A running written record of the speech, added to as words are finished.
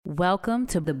Welcome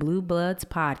to the Blue Bloods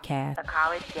Podcast, a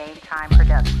College Game Time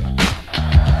production. Quarterback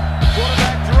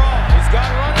draw. He's got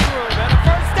running room and a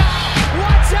first down.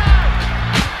 Watch out!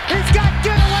 He's got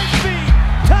getaway speed.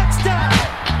 Touchdown!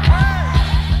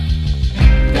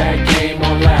 That game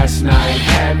on last night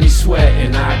had me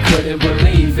sweating. I couldn't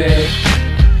believe it.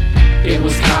 It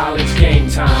was college game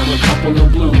time. A couple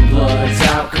of blue bloods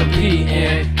out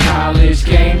competing. College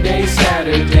game day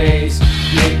Saturdays.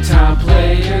 Big time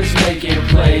players making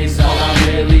plays. All I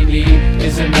really need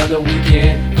is another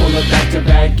weekend full of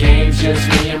back-to-back games. Just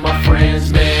me and my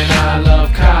friends. Man, I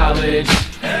love college.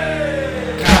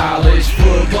 College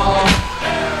football.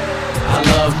 I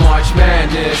love March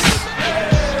Madness.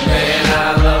 Man,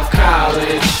 I love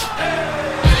college.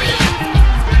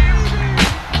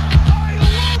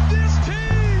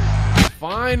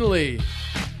 Finally,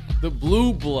 the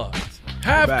Blue Bloods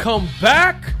have come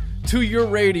back to your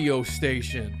radio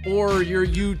station or your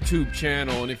YouTube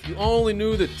channel. And if you only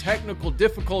knew the technical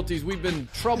difficulties we've been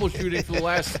troubleshooting for the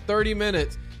last 30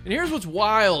 minutes. And here's what's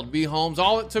wild, B. Holmes.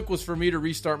 All it took was for me to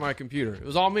restart my computer. It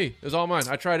was all me. It was all mine.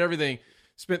 I tried everything.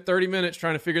 Spent 30 minutes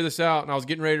trying to figure this out, and I was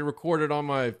getting ready to record it on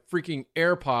my freaking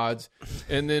AirPods,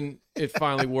 and then it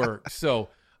finally worked. So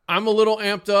I'm a little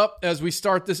amped up as we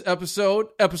start this episode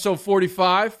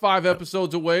 45, 5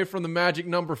 episodes away from the magic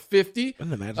number 50.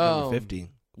 And the magic number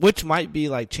 50. Which might be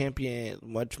like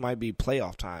which might be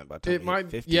playoff time by the time it might,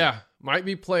 50. Yeah, might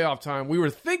be playoff time. We were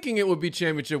thinking it would be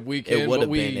championship weekend. It would but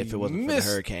have been if it wasn't for the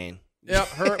hurricane. Yeah,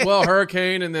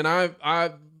 hurricane, and then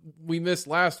we missed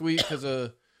last week because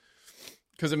of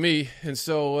me. And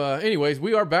so, anyways,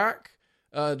 we are back.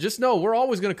 Just know we're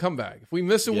always going to come back. If we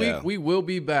miss a week, we will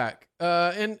be back.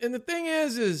 And the thing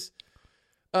is,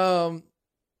 well,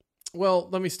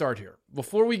 let me start here.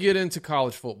 Before we get into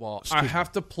college football, I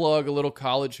have to plug a little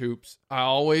college hoops. I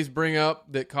always bring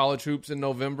up that college hoops in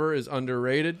November is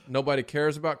underrated. Nobody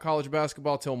cares about college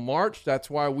basketball till March. That's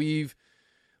why we've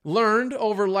learned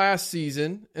over last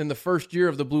season, in the first year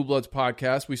of the Blue Bloods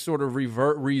podcast, we sort of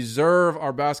reserve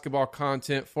our basketball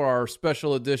content for our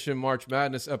special edition March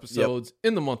Madness episodes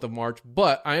in the month of March.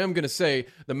 But I am going to say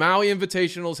the Maui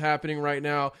Invitational is happening right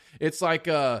now. It's like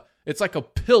a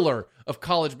pillar of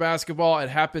college basketball. It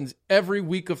happens every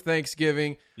week of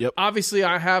Thanksgiving. Yep. Obviously,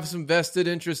 I have some vested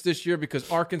interest this year because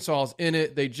Arkansas is in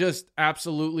it. They just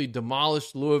absolutely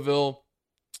demolished Louisville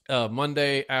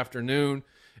Monday afternoon.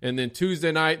 And then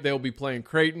Tuesday night, they'll be playing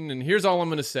Creighton. And here's all I'm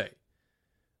going to say.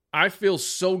 I feel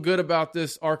so good about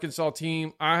this Arkansas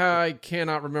team. I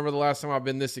cannot remember the last time I've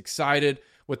been this excited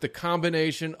with the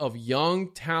combination of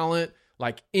young talent,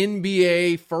 like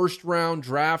NBA first-round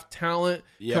draft talent,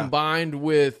 combined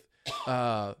with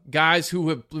guys who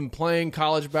have been playing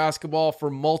college basketball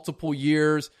for multiple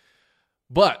years.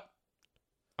 But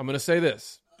I'm going to say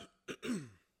this.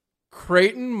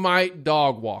 Creighton might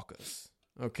dog walk us,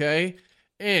 okay?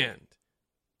 And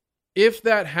if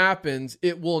that happens,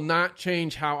 it will not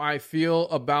change how I feel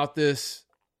about this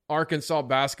Arkansas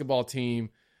basketball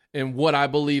team and what I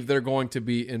believe they're going to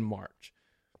be in March.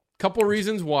 Couple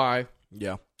reasons why.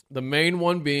 Yeah. The main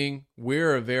one being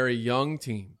we're a very young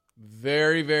team.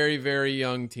 Very, very, very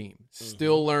young team.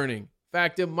 Still learning. In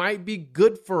fact, it might be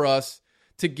good for us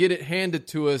to get it handed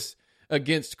to us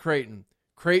against Creighton.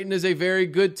 Creighton is a very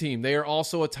good team. They are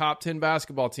also a top 10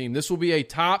 basketball team. This will be a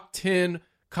top 10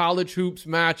 college hoops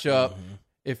matchup.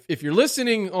 If you're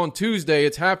listening on Tuesday,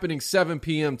 it's happening 7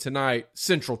 p.m. tonight,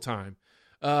 Central Time.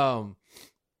 But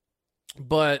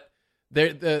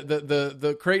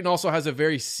the Creighton also has a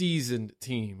very seasoned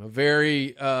team.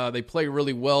 They play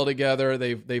really well together.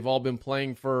 They've all been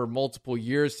playing for multiple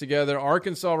years together.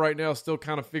 Arkansas right now is still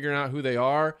kind of figuring out who they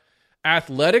are.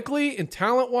 Athletically and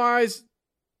talent-wise,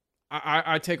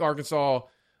 I take Arkansas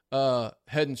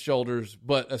head and shoulders.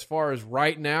 But as far as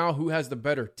right now, who has the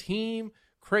better team?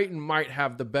 Creighton might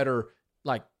have the better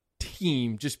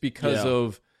team just because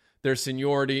of their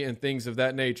seniority and things of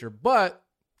that nature. But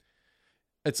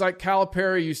it's like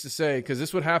Calipari used to say, because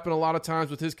this would happen a lot of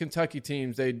times with his Kentucky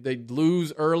teams. They'd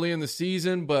lose early in the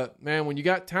season, but man, when you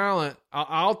got talent,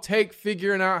 I'll take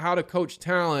figuring out how to coach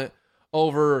talent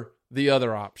over the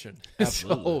other option.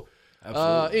 Absolutely.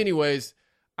 Anyways,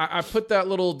 I put that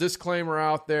little disclaimer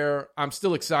out there. I'm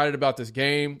still excited about this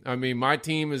game. I mean, my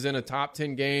team is in a top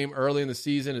 10 game early in the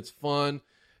season. It's fun.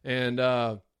 And,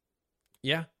 and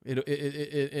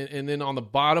then on the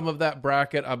bottom of that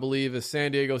bracket, I believe, is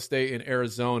San Diego State and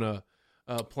Arizona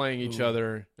playing each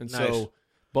other. And so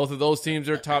both of those teams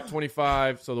are top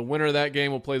 25. So the winner of that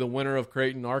game will play the winner of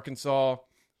Creighton, Arkansas.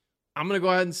 I'm going to go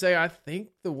ahead and say I think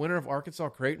the winner of Arkansas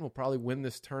Creighton will probably win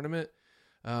this tournament.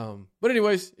 But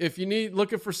anyways, if you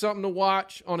looking for something to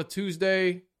watch on a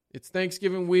Tuesday, It's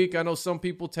Thanksgiving week. I know some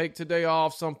people take today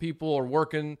off. Some people are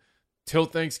working till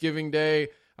Thanksgiving Day.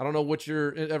 I don't know what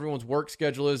everyone's work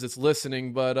schedule is that's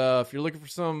listening, but if you're looking for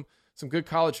some good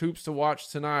college hoops to watch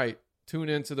tonight, tune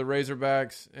into the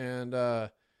Razorbacks and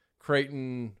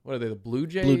Creighton. What are they? The Blue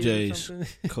Jays. Blue Jays.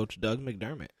 Coach Doug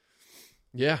McDermott.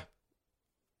 Yeah.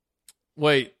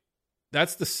 Wait,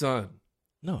 that's the son.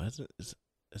 No,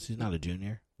 is he not a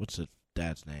junior? What's the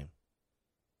dad's name?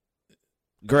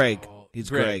 Greg. He's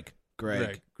Greg.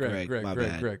 Greg. My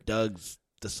bad. Doug's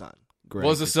the son. Greg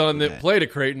was the son that played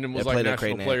at Creighton and was like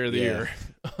National Player of the Year.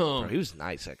 Bro, he was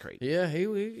nice at Creighton. Yeah,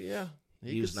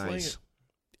 he was nice.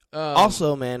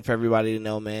 Also, man, for everybody to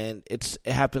know, man, it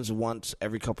happens once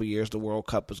every couple of years. The World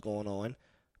Cup is going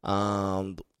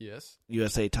on. Yes.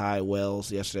 USA tied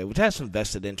Wales yesterday, which has some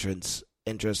vested interest.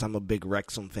 I'm a big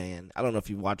Wrexham fan. I don't know if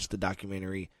you watched the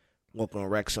documentary Welcome to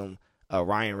Wrexham.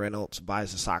 Ryan Reynolds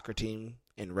buys a soccer team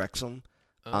in Wrexham.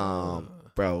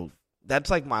 Bro, that's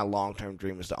like my long-term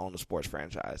dream is to own a sports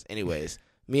franchise. Anyways,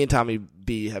 me and Tommy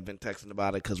B have been texting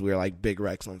about it because we're like big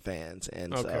Wrexham fans,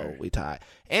 and so we tie.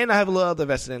 And I have a little other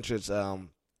vested interest. I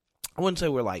wouldn't say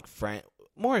we're like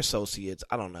more associates.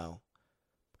 I don't know.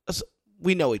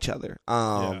 We know each other.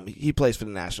 He plays for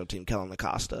the national team, Kellen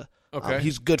Acosta. Okay.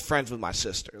 He's good friends with my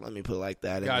sister. Let me put it like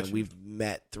that. Gotcha. And then we've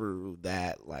met through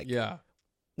that. Like, yeah,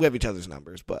 we have each other's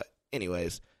numbers. But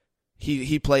anyways,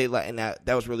 he played like, and that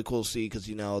was really cool to see because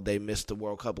they missed the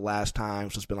World Cup last time,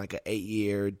 so it's been like an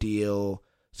 8-year deal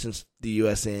since the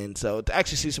USN. So to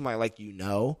actually see somebody like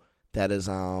that is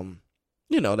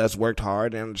that's worked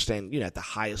hard and understand at the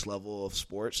highest level of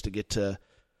sports to get to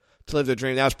live their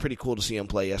dream. That was pretty cool to see him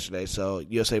play yesterday. So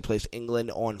USA plays England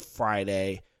on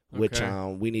Friday. Which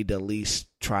we need to at least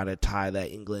try to tie that.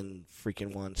 England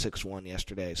freaking won 6-1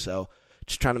 yesterday. So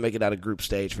just trying to make it out of group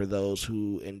stage for those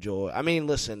who enjoy. I mean,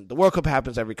 listen, the World Cup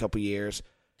happens every couple of years.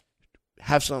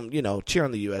 Have some, cheer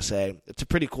on the USA. It's a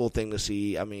pretty cool thing to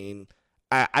see. I mean,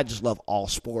 I just love all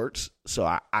sports,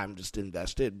 so I'm just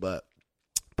invested. But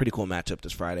pretty cool matchup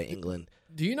this Friday, England.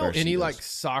 Do you know any like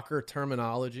soccer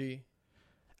terminology?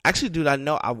 Actually, dude,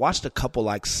 I watched a couple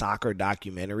like soccer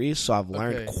documentaries, so I've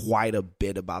learned quite a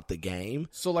bit about the game.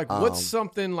 So like what's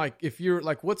something like if you're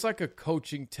like what's like a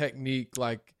coaching technique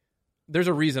like there's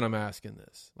a reason I'm asking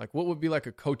this. Like what would be like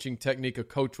a coaching technique a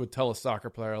coach would tell a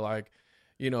soccer player like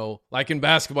like in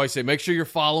basketball you say make sure you're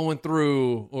following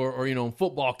through or in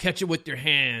football catch it with your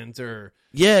hands or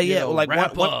like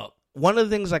wrap up. One of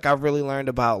the things like I've really learned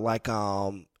about like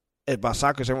about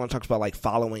soccer is everyone talks about like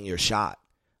following your shot.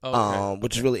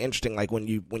 Which is really interesting. Like when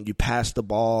you pass the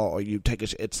ball or you take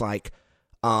it's like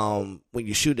when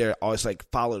you shoot there, always like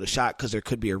follow the shot because there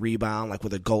could be a rebound, like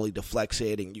where the goalie deflects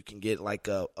it, and you can get like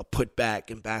a putback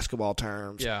in basketball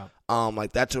terms. Yeah.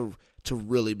 Like it's a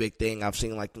really big thing. I've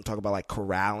seen like them talk about like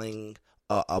corralling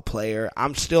a player.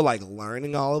 I'm still like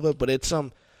learning all of it, but it's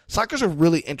soccer's a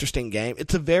really interesting game.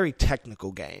 It's a very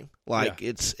technical game. Like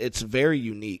it's very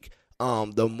unique.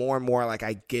 The more and more like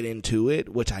I get into it,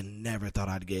 which I never thought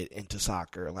I'd get into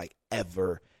soccer like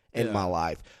ever in my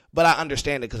life, but I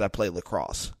understand it because I play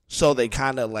lacrosse, so they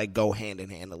kind of like go hand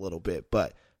in hand a little bit.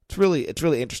 But it's really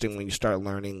interesting when you start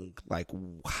learning like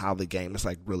how the game is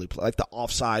like really like the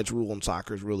offsides rule in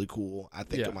soccer is really cool. I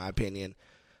think in my opinion,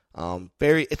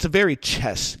 it's a very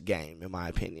chess game in my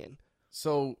opinion.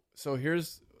 So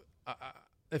here's.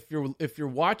 If you're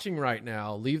watching right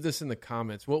now, leave this in the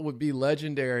comments. What would be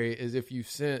legendary is if you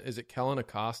sent, is it Kellen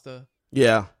Acosta?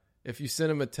 Yeah. If you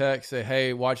send him a text, say,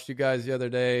 hey, watched you guys the other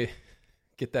day,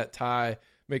 get that tie,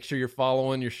 make sure you're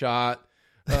following your shot.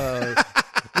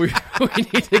 We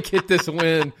need to get this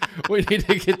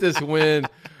win.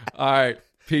 All right.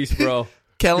 Peace, bro.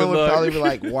 Kellen would probably be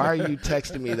like, why are you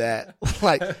texting me that?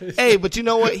 Like, hey, but you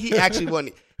know what? He actually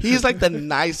wasn't. He's like the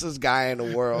nicest guy in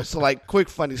the world. So, like, quick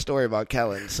funny story about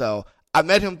Kellen. So, I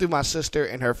met him through my sister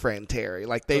and her friend Terry.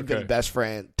 Like, they've been best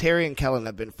friends. Terry and Kellen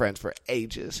have been friends for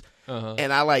ages.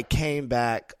 And I, like, came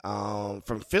back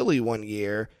from Philly one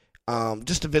year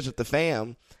just to visit the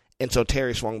fam. And so,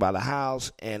 Terry swung by the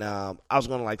house, and I was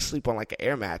going to, like, sleep on, like, an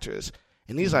air mattress.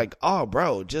 And he's like, oh,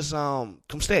 bro, just come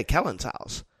stay at Kellen's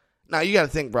house. Now, you got to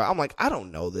think, bro, I'm like, I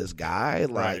don't know this guy.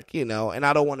 Like, and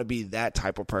I don't want to be that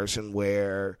type of person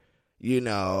where, you're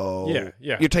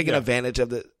taking advantage of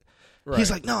the. Right. He's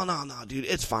like, no, dude,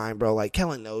 it's fine, bro. Like,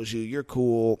 Kellen knows you. You're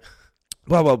cool,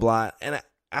 blah, blah, blah. And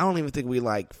I don't even think we,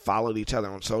 like, followed each other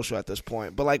on social at this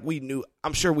point. But, like,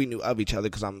 I'm sure we knew of each other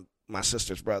because I'm my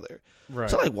sister's brother. Right.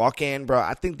 So, like, walk in, bro.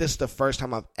 I think this is the first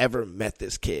time I've ever met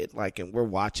this kid. Like, and we're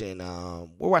watching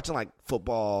like,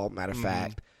 football, matter of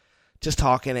fact. just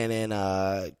talking, and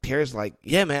then Tara's like,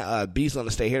 yeah, man, B's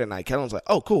gonna stay here tonight. Kellen's like,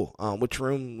 oh, cool. Which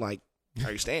room, like,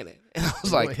 are you staying in? And I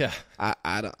was like, yeah.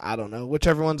 I don't know.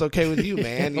 Whichever one's okay with you,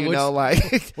 man. You know,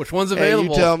 like, which one's hey,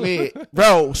 available? you tell me.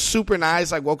 Bro, super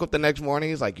nice. Like, woke up the next morning.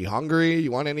 He's like, you hungry?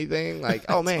 You want anything? Like,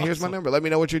 oh, man, here's my number. Let me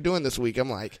know what you're doing this week. I'm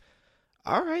like,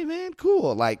 all right, man,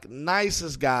 cool. Like,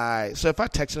 nicest guy. So if I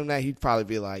texted him that, he'd probably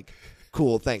be like,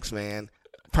 cool, thanks, man.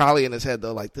 Probably in his head,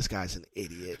 though, like, this guy's an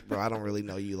idiot, bro. I don't really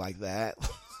know you like that.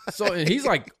 So, and he's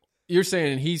like, you're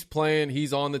saying he's playing,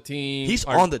 he's on the team. He's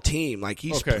on the team. Like,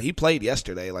 he played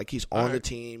yesterday. Like, he's on the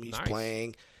team. He's nice.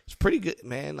 playing. It's pretty good,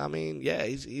 man. I mean, yeah,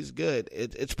 he's good.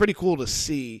 It's pretty cool to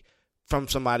see from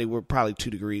somebody with probably 2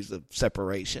 degrees of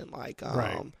separation. Like,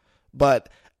 right. But,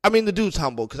 I mean, the dude's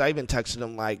humble because I even texted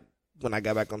him, like, when I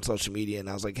got back on social media, and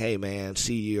I was like, hey, man,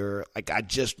 I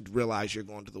just realized you're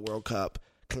going to the World Cup.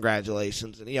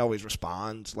 Congratulations. And he always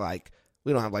responds. Like,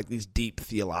 we don't have, like, these deep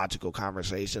theological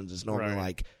conversations. It's normally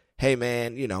like, hey,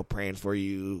 man, you know, praying for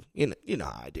you. You know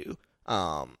how I do.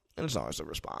 And it's always a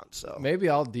response. So maybe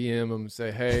I'll DM him and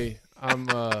say, hey, I'm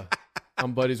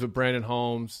buddies with Brandon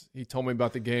Holmes. He told me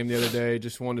about the game the other day.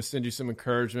 Just wanted to send you some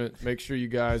encouragement. Make sure you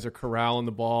guys are corralling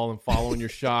the ball and following your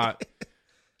shot.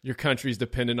 Your country's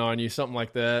dependent on you. Something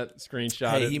like that.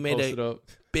 Screenshot it. He made a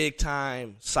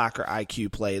big-time soccer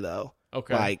IQ play, though.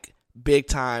 Okay. Like, big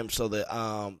time. So the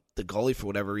goalie, for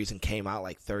whatever reason, came out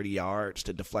like 30 yards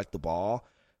to deflect the ball.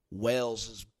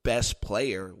 Wales' best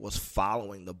player was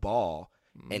following the ball,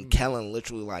 and Kellen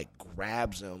literally, like,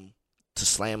 grabs him to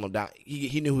slam him down.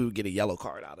 He knew he would get a yellow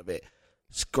card out of it.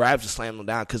 Grabs to slam him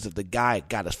down because if the guy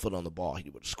got his foot on the ball, he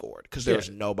would have scored because there was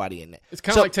nobody in it. It's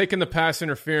kind of like taking the pass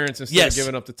interference instead of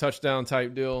giving up the touchdown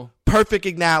type deal. Perfect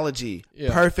analogy.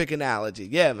 Yeah. Perfect analogy.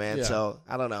 Yeah, man. Yeah. So,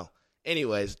 I don't know.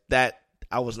 Anyways,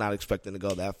 I was not expecting to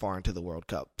go that far into the World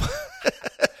Cup.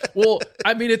 Well,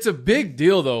 I mean, it's a big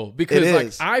deal, though, because, It like,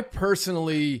 is. I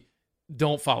personally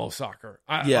don't follow soccer.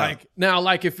 Yeah.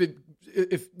 Like,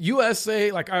 if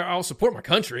USA, like, I'll support my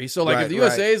country. So, like, Right, if the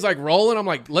USA is, like, rolling, I'm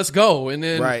like, let's go. And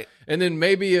then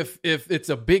maybe if it's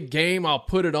a big game, I'll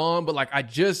put it on. But, like, I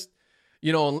just,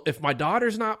 you know, if my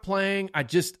daughter's not playing,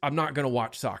 I'm not going to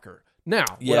watch soccer.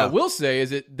 Now, what I will say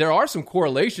is that there are some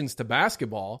correlations to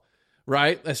basketball,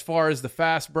 right? As far as the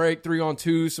fast break,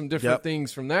 3-on-2, some different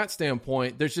things from that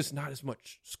standpoint. There's just not as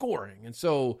much scoring. And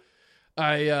so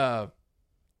I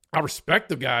respect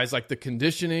the guys, like the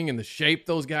conditioning and the shape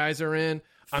those guys are in.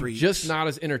 I'm just not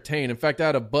as entertained. In fact, I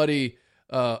had a buddy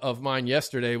of mine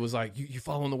yesterday was like, you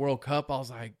following the World Cup? I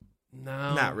was like,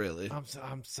 no. Not really.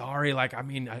 I'm sorry. Like, I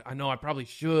mean, I know I probably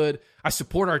should. I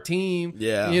support our team.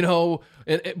 Yeah. You know,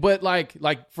 but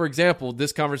like for example,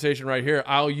 this conversation right here,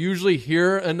 I'll usually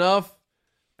hear enough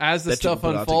as the stuff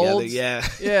unfolds.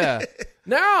 Yeah.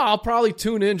 Now I'll probably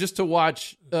tune in just to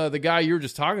watch the guy you were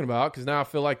just talking about because now I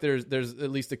feel like there's at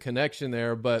least a connection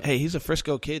there. But hey, he's a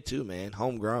Frisco kid too, man.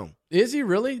 Homegrown. Is he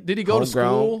really? Did he go to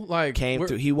school? Like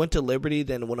he went to Liberty,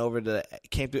 then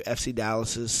came through FC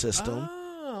Dallas's system.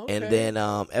 Okay. And then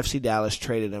FC Dallas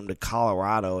traded him to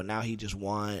Colorado, and now he just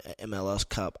won an MLS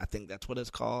Cup. I think that's what it's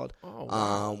called. Oh,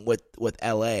 wow. With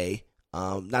LA,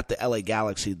 not the LA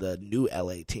Galaxy, the new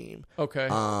LA team. Okay.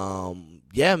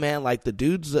 Yeah, man, like the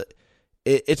dude's.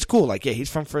 It's cool. Like, yeah,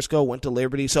 he's from Frisco, went to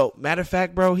Liberty. So, matter of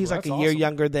fact, bro, he's like a year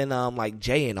younger than like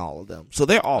Jay and all of them. So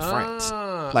they're all friends.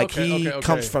 Like he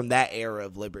comes from that era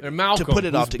of Liberty. And Malcolm, to put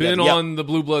it all who's together, been on the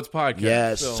Blue Bloods podcast.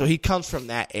 Yes, so he comes from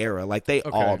that era. Like they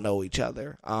all know each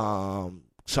other.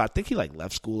 So I think he like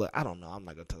left school. I don't know. I'm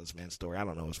not gonna tell this man's story. I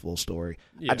don't know his full story.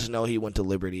 Yeah. I just know he went to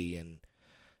Liberty and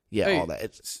all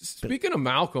that. Speaking of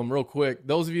Malcolm, real quick,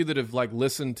 those of you that have like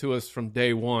listened to us from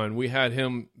day one, we had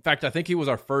him. In fact, I think he was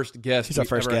our first guest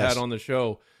had on the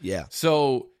show. Yeah.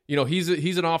 So you know he's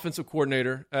an offensive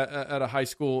coordinator at a high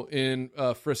school in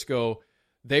Frisco.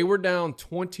 They were down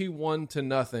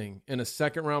 21-0 in a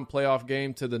second-round playoff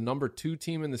game to the number 2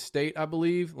 team in the state, I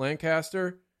believe,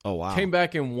 Lancaster. Oh, wow. Came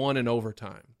back and won in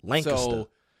overtime. Lancaster. So,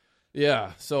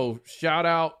 yeah. So, shout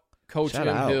out Coach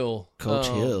Hill. Coach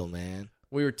Hill, man.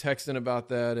 We were texting about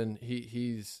that, and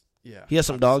he has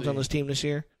some dogs on his team this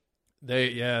year?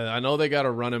 I know they got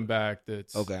a running back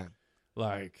that's okay.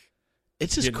 Like,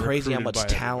 it's just crazy how much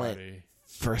talent everybody.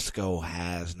 Frisco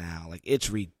has now. Like,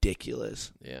 it's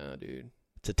ridiculous. Yeah, dude.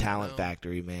 It's a talent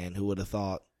factory, man. Who would have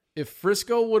thought? If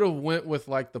Frisco would have went with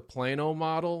like the Plano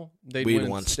model, they'd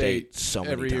win state so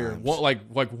many times. Year.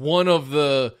 Like one of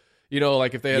the, you know,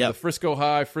 like if they had the Frisco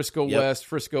High, Frisco West,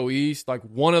 Frisco East, like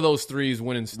one of those three is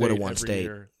winning state. Would have won state.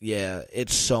 Year. Yeah,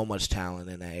 it's so much talent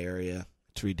in that area.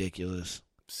 It's ridiculous.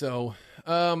 So,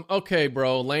 okay,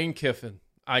 bro, Lane Kiffin.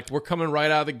 We're coming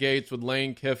right out of the gates with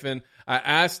Lane Kiffin. I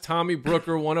asked Tommy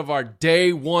Brooker, one of our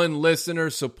day one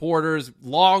listeners, supporters,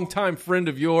 longtime friend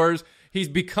of yours. He's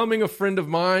becoming a friend of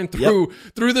mine through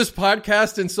this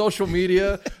podcast and social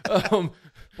media.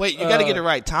 Wait, you got to get it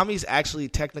right. Tommy's actually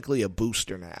technically a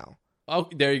booster now. Oh,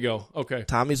 there you go. Okay.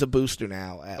 Tommy's a booster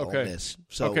now at Ole Miss.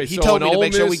 So he so told me to Ole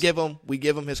make sure Miss, we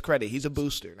give him his credit. He's a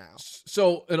booster now.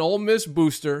 So an Ole Miss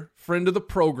booster, friend of the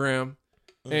program,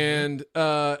 and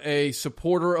a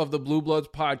supporter of the Blue Bloods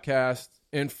podcast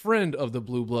and friend of the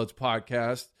Blue Bloods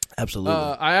podcast. Absolutely.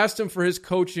 I asked him for his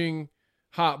coaching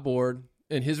hot board,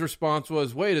 and his response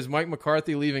was, wait, is Mike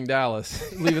McCarthy leaving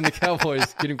Dallas, leaving the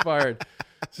Cowboys, getting fired?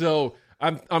 So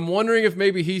I'm wondering if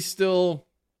maybe he's still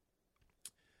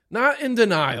not in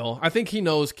denial. I think he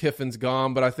knows Kiffin's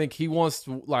gone, but I think he wants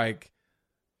to let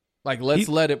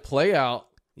it play out.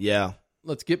 Yeah.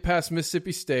 Let's get past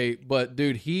Mississippi State. But,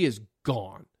 dude, he is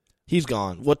gone. He's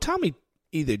gone. Well, Tommy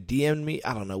either DM'd me.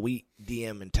 I don't know. We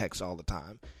DM and text all the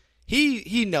time.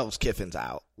 He knows Kiffin's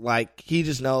out. Like, he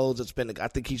just knows I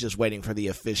think he's just waiting for the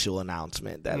official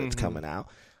announcement that it's coming out.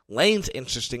 Lane's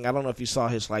interesting. I don't know if you saw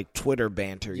his, Twitter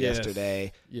banter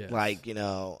yesterday. Yes.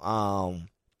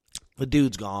 The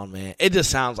dude's gone, man. It just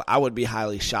sounds like I would be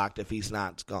highly shocked if he's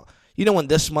not gone. You know, when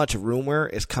this much rumor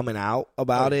is coming out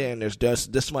about it and there's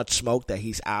just this much smoke that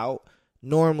he's out,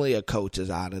 normally a coach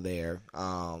is out of there.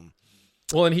 Well,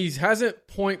 and he hasn't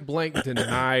point blank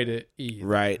denied it either.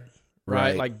 Right.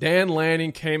 Like Dan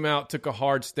Lanning came out, took a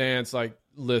hard stance, like,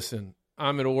 listen,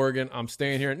 I'm at Oregon, I'm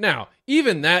staying here. Now,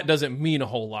 even that doesn't mean a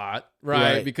whole lot,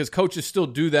 right? Because coaches still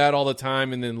do that all the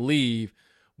time and then leave.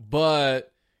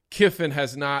 But Kiffin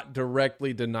has not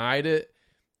directly denied it.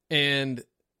 And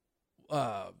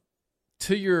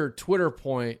to your Twitter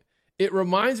point, it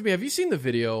reminds me, have you seen the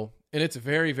video? And it's a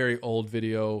very, very old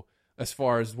video as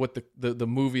far as what the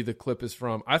movie the clip is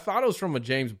from. I thought it was from a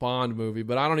James Bond movie,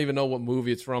 but I don't even know what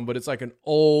movie it's from. But it's like an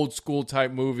old school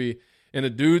type movie. And the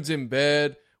dude's in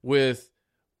bed with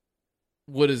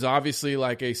what is obviously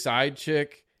like a side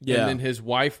chick. Yeah. And then his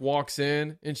wife walks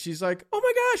in and she's like, oh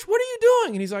my gosh, what are you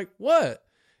doing? And he's like, what?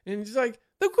 And he's like,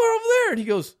 the girl over there. And he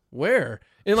goes, where?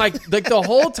 And like the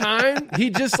whole time,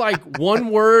 he just one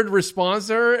word responds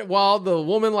to her while the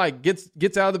woman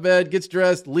gets out of the bed, gets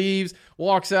dressed, leaves,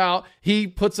 walks out. He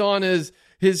puts on his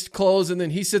clothes and then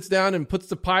he sits down and puts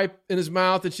the pipe in his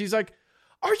mouth. And she's like,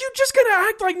 are you just going to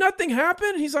act like nothing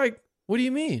happened? And he's like, what do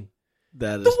you mean?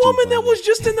 That is the woman that was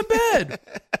just in the bed.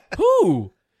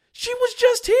 Who? She was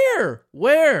just here.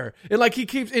 Where? And he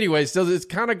keeps, anyways, so it's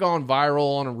kind of gone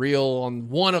viral on a reel on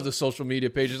one of the social media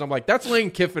pages. I'm like, that's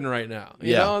Lane Kiffin right now.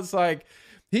 You know, it's like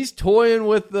he's toying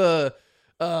with the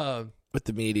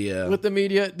media. With the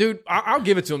media. Dude, I'll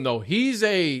give it to him though. He is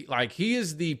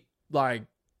the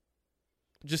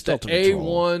just an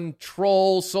A1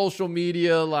 troll social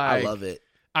media. I love it.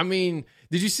 I mean,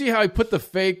 did you see how he put the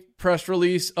fake press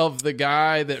release of the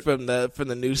guy that from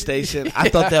the news station? I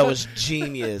thought that was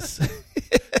genius.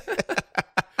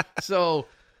 So,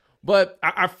 but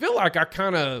I feel like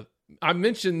I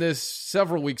mentioned this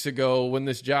several weeks ago when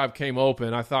this job came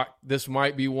open. I thought this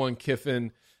might be one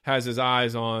Kiffin has his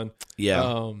eyes on.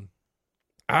 Yeah.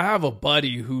 I have a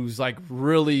buddy who's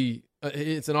really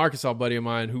it's an Arkansas buddy of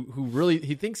mine who really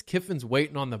he thinks Kiffin's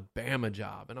waiting on the Bama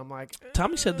job, and I'm like,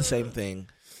 Tommy said the same thing.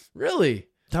 Really?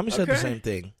 Tommy said the same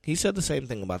thing. He said the same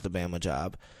thing about the Bama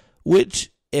job, which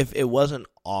if it wasn't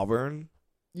Auburn,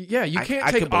 yeah, you can't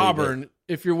take Auburn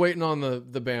if you're waiting on the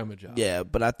Bama job. Yeah,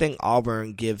 but I think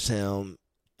Auburn gives him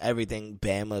everything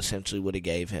Bama essentially would have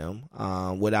gave him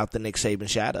without the Nick Saban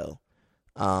shadow.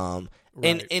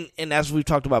 Right. And as we've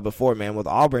talked about before, man, with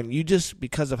Auburn, you just,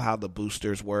 because of how the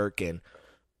boosters work and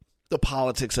the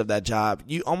politics of that job,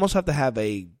 you almost have to have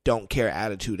a don't care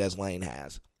attitude as Lane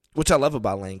has, which I love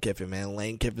about Lane Kiffin, man.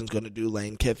 Lane Kiffin's going to do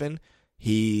Lane Kiffin.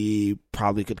 He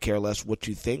probably could care less what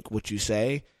you think, what you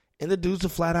say. And the dude's a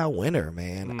flat-out winner,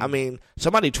 man. I mean,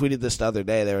 somebody tweeted this the other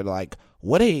day. They were like,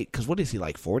 because what is he,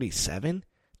 47?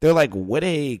 They're like, what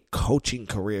a coaching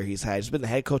career he's had. He's been the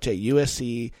head coach at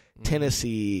USC,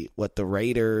 Tennessee, the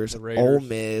Raiders, Ole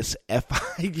Miss,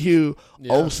 FIU,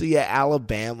 OC at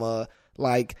Alabama.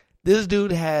 This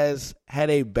dude has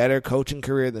had a better coaching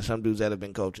career than some dudes that have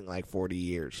been coaching 40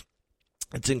 years.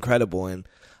 It's incredible. And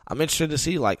I'm interested to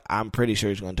see, I'm pretty sure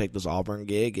he's going to take this Auburn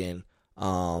gig. And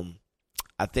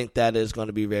I think that is going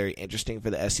to be very interesting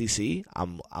for the SEC.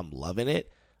 I'm loving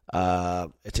it.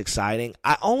 It's exciting.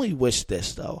 I only wish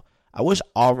this, though. I wish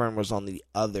Auburn was on the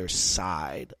other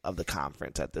side of the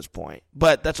conference at this point.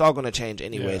 But that's all going to change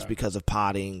anyways because of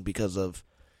potting, because of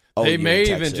OU. They may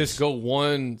even just go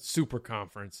one super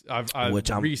conference. I've which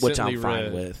I'm recently fine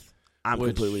read, with. I'm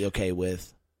completely okay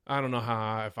with. I don't know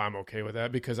if I'm okay with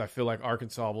that, because I feel like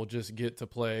Arkansas will just get to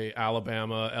play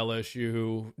Alabama,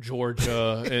 LSU,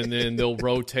 Georgia, and then they'll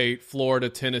rotate Florida,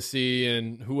 Tennessee,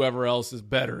 and whoever else is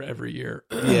better every year.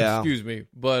 Yeah. Excuse me.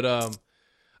 But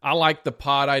I like the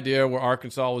pod idea where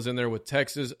Arkansas was in there with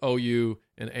Texas, OU,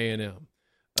 and A&M.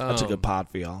 That's a good pod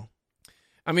for y'all.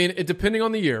 I mean, depending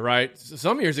on the year, right?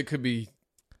 Some years it could be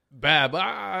bad, but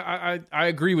I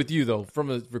agree with you, though,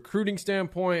 from a recruiting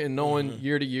standpoint and knowing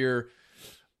year to year.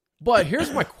 But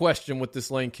here's my question with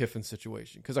this Lane Kiffin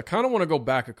situation, because I kind of want to go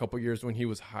back a couple years when he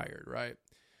was hired, right?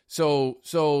 So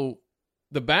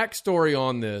the backstory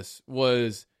on this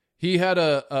was he had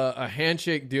a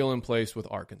handshake deal in place with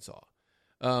Arkansas.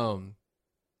 Our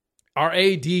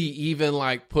AD even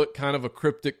like put kind of a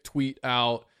cryptic tweet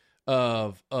out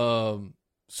of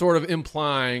sort of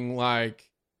implying like,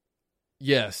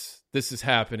 yes, this is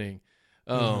happening.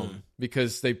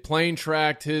 Because they plane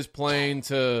tracked his plane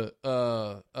to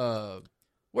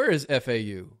where is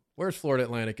FAU? Where's Florida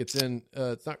Atlantic? It's in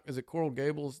it's not, is it Coral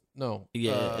Gables? No.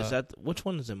 Yeah, is that which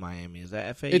one is in Miami? Is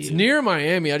that FAU? It's near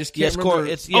Miami. I just can't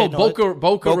remember. Boca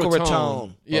Raton.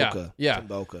 Raton. Yeah. It's in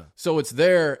Boca. So it's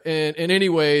there, and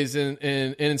anyways, and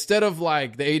instead of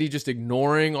like the AD just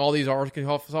ignoring all these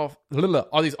Arkansas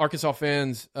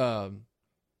fans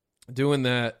doing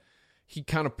that, he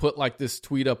kind of put like this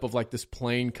tweet up of like this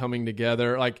plane coming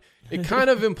together. Like it kind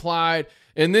of implied,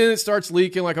 and then it starts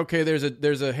leaking like, okay,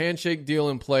 there's a handshake deal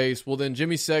in place. Well, then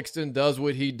Jimmy Sexton does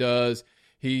what he does.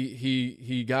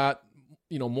 He got,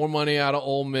 more money out of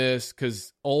Ole Miss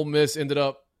because Ole Miss ended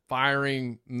up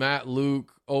firing Matt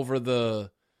Luke over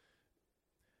the,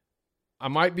 I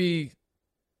might be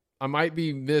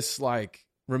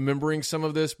remembering some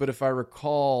of this, but if I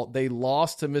recall, they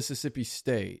lost to Mississippi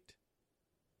State.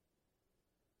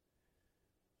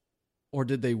 Or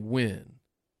did they win?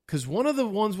 Because one of the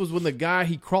ones was when the guy,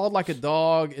 he crawled like a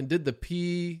dog and did the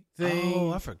pee thing.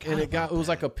 Oh, I forgot. And it was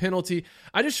like a penalty.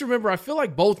 I just remember, I feel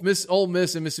like both Ole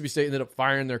Miss and Mississippi State ended up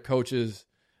firing their coaches,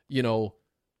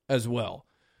 as well.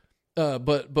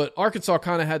 But Arkansas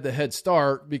kind of had the head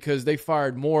start because they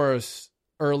fired Morris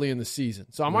early in the season.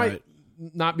 So I might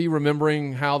not be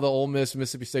remembering how the Ole Miss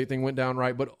Mississippi State thing went down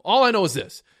right. But all I know is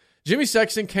this. Jimmy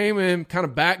Sexton came in, kind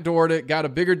of backdoored it, got a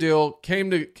bigger deal,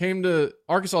 came to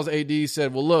Arkansas's AD,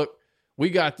 said, well, look, we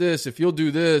got this. If you'll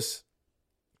do this,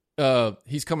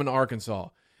 he's coming to Arkansas.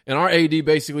 And our AD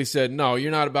basically said, no, you're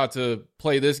not about to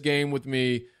play this game with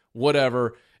me,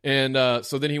 whatever. And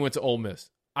so then he went to Ole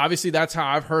Miss. Obviously, that's how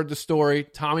I've heard the story.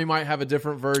 Tommy might have a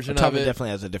different version of it. Tommy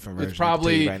definitely has a different version. It's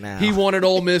probably right now. He wanted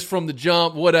Ole Miss from the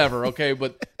jump, whatever, okay?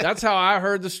 But that's how I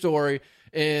heard the story.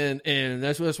 And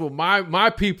that's what my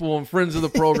people and friends of the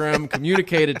program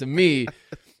communicated to me.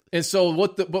 And so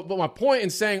but my point in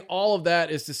saying all of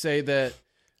that is to say that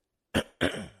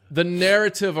the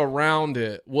narrative around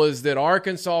it was that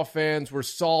Arkansas fans were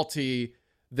salty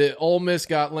that Ole Miss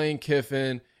got Lane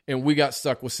Kiffin and we got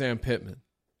stuck with Sam Pittman.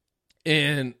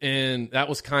 And that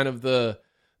was kind of the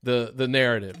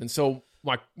narrative. And so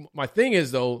my thing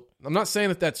is, though, I'm not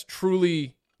saying that's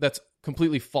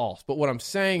completely false. But what I'm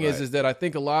saying is that I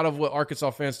think a lot of what Arkansas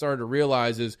fans started to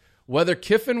realize is whether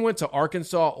Kiffin went to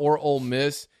Arkansas or Ole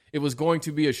Miss, it was going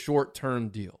to be a short-term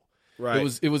deal. Right.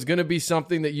 It was going to be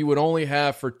something that you would only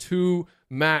have for 2,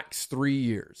 max 3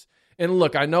 years. And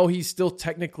look, I know he's still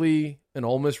technically an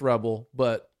Ole Miss Rebel,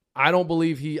 but I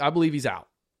believe he's out.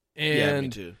 And yeah, me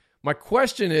too. My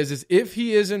question is if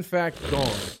he is in fact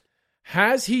gone,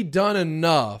 has he done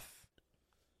enough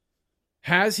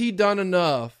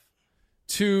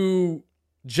to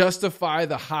justify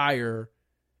the hire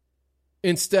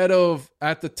instead of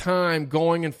at the time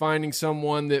going and finding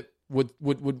someone that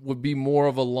would be more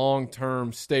of a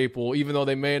long-term staple, even though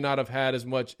they may not have had as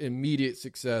much immediate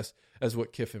success as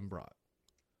what Kiffin brought?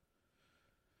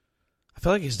 I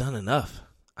feel like he's done enough.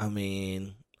 I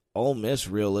mean, Ole Miss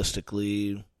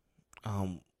realistically,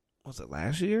 was it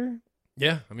last year?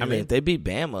 Yeah. I mean, if they beat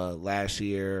Bama last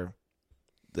year,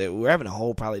 we're having a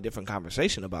whole probably different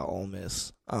conversation about Ole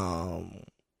Miss.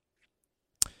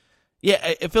 Yeah,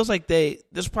 it feels like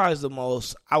this probably is the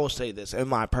most, I will say this, in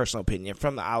my personal opinion,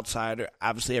 from the outsider.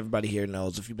 Obviously, everybody here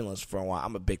knows, if you've been listening for a while,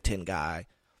 I'm a Big Ten guy.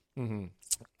 Mm-hmm.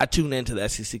 I tune into the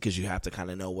SEC because you have to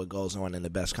kind of know what goes on in the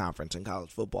best conference in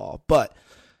college football. But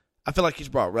I feel like he's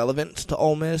brought relevance to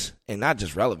Ole Miss, and not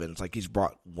just relevance, like he's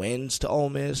brought wins to Ole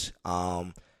Miss.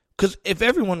 Because if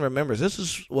everyone remembers,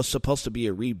 this was supposed to be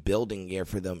a rebuilding year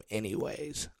for them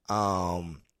anyways,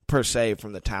 per se,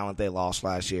 from the talent they lost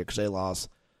last year. Because they lost,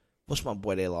 what's my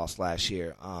boy they lost last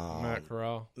year?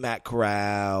 Matt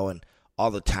Corral and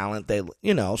all the talent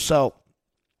so,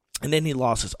 and then he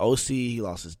lost his OC, he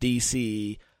lost his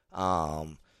DC.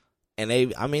 And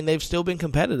they've still been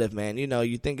competitive, man. You know,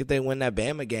 you think if they win that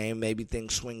Bama game, maybe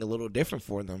things swing a little different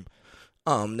for them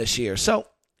this year. So,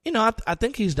 you know, I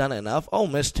think he's done enough. Ole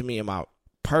Miss, to me, in my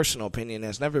personal opinion,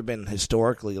 has never been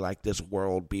historically like this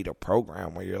world beater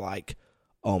program where you're like,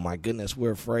 oh my goodness,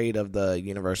 we're afraid of the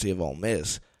University of Ole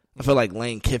Miss. I feel like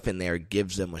Lane Kiffin there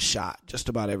gives them a shot just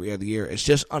about every other year. It's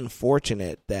just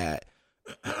unfortunate that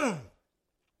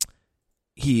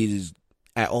he's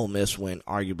at Ole Miss when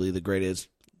arguably the greatest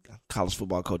college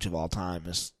football coach of all time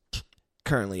is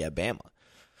currently at Bama.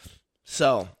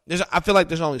 So I feel like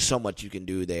there's only so much you can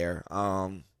do there.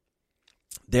 I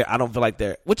don't feel like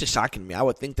which is shocking to me. I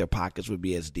would think their pockets would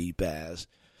be as deep as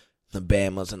the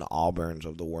Bamas and the Auburns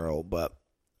of the world, but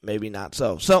maybe not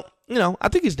so. So, you know, I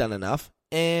think he's done enough.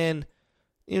 And,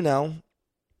 you know,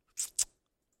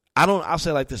 I'll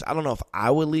say it like this. I don't know if I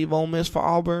would leave Ole Miss for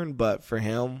Auburn, but for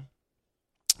him,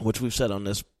 which we've said on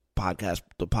this podcast,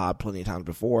 the pod plenty of times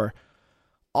before,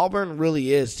 Auburn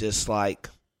really is just like,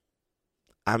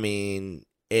 I mean,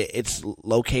 it's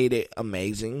located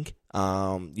amazing.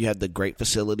 You have the great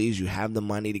facilities. You have the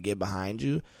money to get behind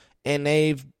you. And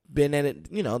they've been in it,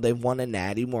 you know, they've won a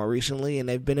natty more recently, and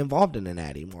they've been involved in a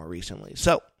natty more recently.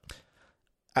 So,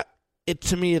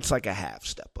 to me, it's like a half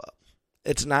step up.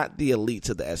 It's not the elites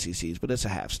of the SECs, but it's a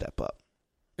half step up.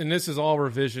 And this is all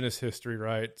revisionist history,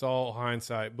 right? It's all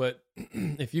hindsight. But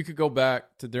if you could go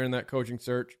back to during that coaching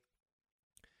search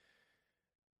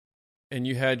and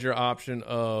you had your option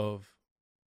of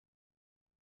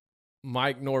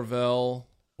Mike Norvell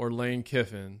or Lane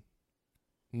Kiffin,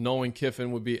 knowing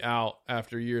Kiffin would be out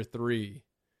after year 3,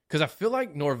 because I feel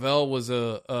like Norvell was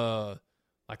a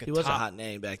hot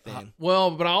name back then.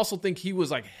 But I also think he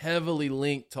was like heavily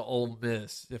linked to Ole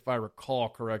Miss, if I recall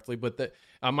correctly. But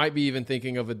I might be even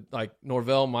thinking of it like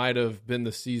Norvell might have been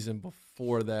the season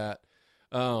before that.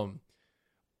 You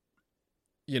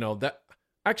know, that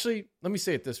actually, let me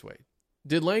say it this way.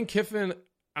 Did Lane Kiffin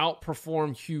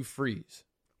outperform Hugh Freeze?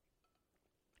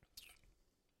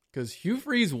 Because Hugh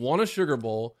Freeze won a Sugar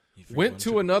Bowl, went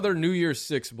to another New Year's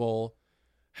Six Bowl,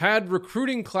 had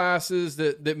recruiting classes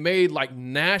that made like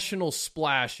national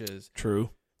splashes. True.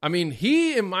 I mean,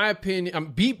 he, in my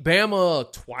opinion, beat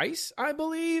Bama twice, I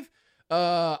believe.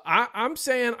 I'm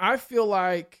saying I feel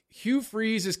like Hugh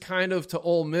Freeze is kind of to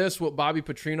Ole Miss what Bobby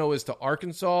Petrino is to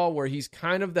Arkansas, where he's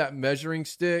kind of that measuring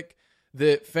stick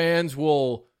that fans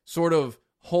will sort of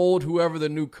hold whoever the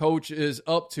new coach is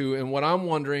up to. And what I'm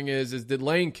wondering is did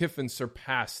Lane Kiffin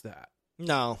surpass that?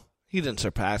 No, he didn't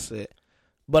surpass it.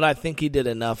 But I think he did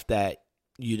enough that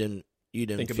you didn't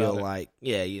feel like,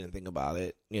 you didn't think about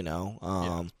it, you know.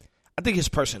 I think his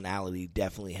personality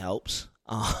definitely helps.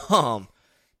 And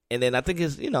then I think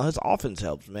his offense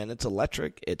helps, man. It's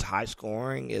electric. It's high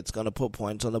scoring. It's going to put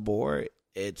points on the board.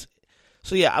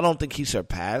 I don't think he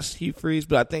surpassed Hugh Freeze,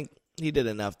 but I think he did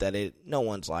enough that no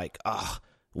one's like,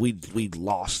 we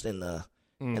lost in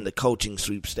the coaching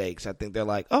sweepstakes. I think they're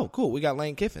like, oh, cool, we got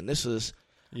Lane Kiffin. This is.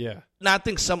 Yeah. Now, I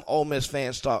think some Ole Miss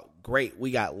fans thought, great,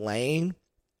 we got Lane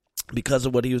because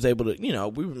of what he was able to, you know,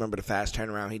 we remember the fast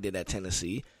turnaround he did at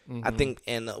Tennessee. Mm-hmm. I think,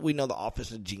 and we know the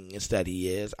offensive genius that he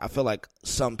is. I feel like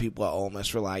some people at Ole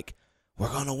Miss were like, we're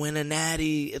going to win a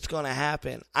natty. It's going to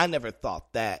happen. I never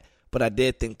thought that, but I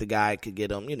did think the guy could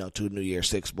get him, you know, to a New Year's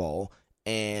Six Bowl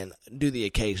and do the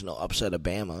occasional upset of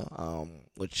Bama,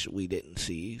 which we didn't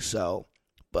see. So,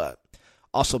 but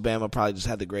also, Bama probably just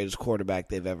had the greatest quarterback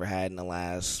they've ever had in the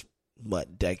last,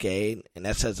 decade. And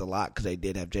that says a lot because they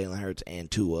did have Jalen Hurts and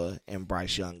Tua, and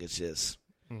Bryce Young is just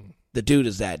the dude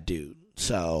is that dude.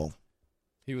 So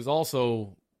he was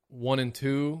also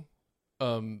 1-2,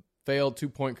 failed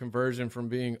 2-point conversion from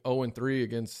being 0-3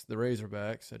 against the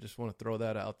Razorbacks. I just want to throw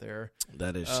that out there.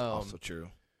 That is also true.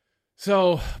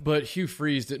 So, but Hugh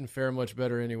Freeze didn't fare much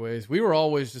better anyways. We were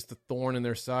always just a thorn in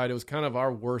their side. It was kind of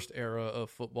our worst era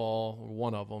of football, or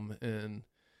one of them. And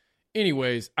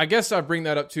anyways, I guess I bring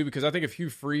that up too because I think if Hugh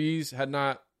Freeze had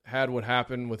not had what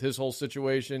happened with his whole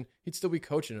situation, he'd still be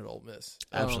coaching at Ole Miss.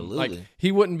 Absolutely.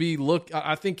 He wouldn't be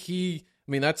I think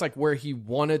that's like where he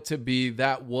wanted to be.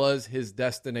 That was his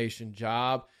destination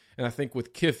job. And I think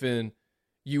with Kiffin,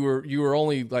 you were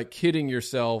only like kidding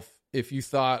yourself if you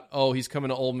thought, oh, he's coming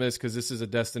to Ole Miss because this is a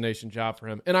destination job for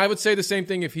him. And I would say the same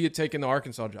thing if he had taken the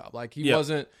Arkansas job. Like he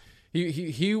wasn't,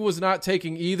 he was not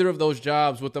taking either of those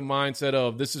jobs with the mindset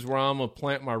of this is where I'm going to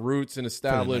plant my roots and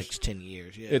establish. For the next 10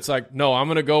 years, yeah. It's like, no, I'm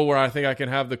going to go where I think I can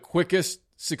have the quickest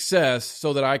success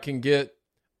so that I can get.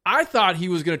 I thought he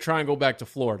was going to try and go back to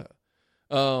Florida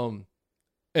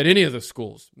at any of the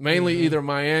schools, mainly either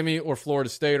Miami or Florida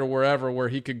State or wherever, where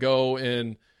he could go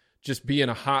and just be in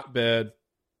a hotbed.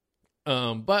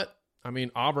 But I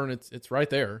mean, Auburn, it's right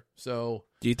there. So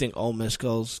do you think Ole Miss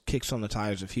kicks on the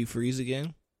tires if Hugh Freeze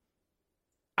again?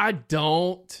 I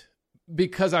don't,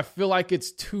 because I feel like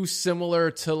it's too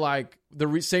similar to like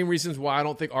the same reasons why I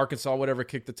don't think Arkansas would ever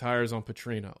kick the tires on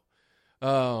Petrino.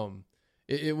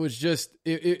 It was just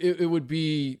it would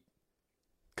be,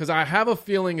 because I have a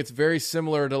feeling it's very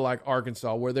similar to like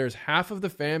Arkansas, where there's half of the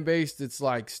fan base that's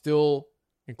like still,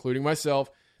 including myself,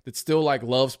 that still like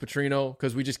loves Petrino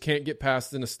because we just can't get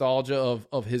past the nostalgia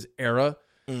of his era.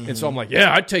 Mm-hmm. And so I'm like,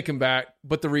 yeah, I'd take him back.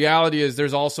 But the reality is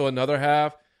there's also another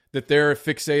half that they're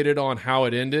fixated on how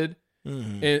it ended.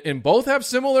 Mm-hmm. And both have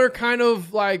similar kind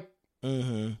of like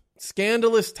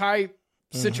scandalous type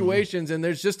situations. And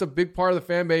there's just a big part of the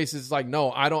fan base is like,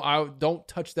 no, I don't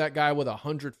touch that guy with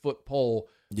 100-foot pole,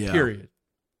 period.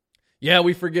 Yeah,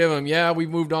 we forgive him. Yeah, we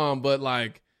moved on. But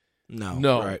like,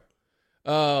 no.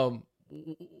 Right.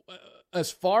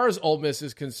 As far as Ole Miss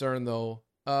is concerned, though,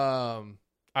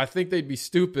 I think they'd be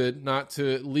stupid not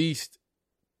to at least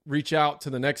reach out to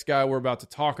the next guy we're about to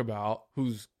talk about,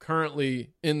 who's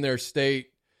currently in their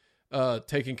state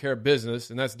taking care of business,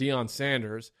 and that's Deion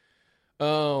Sanders,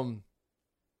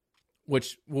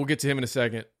 which we'll get to him in a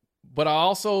second. But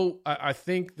I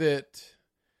think that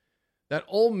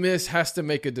Ole Miss has to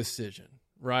make a decision,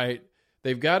 right?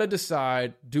 They've got to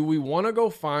decide, do we want to go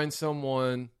find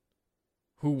someone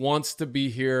who wants to be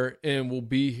here and will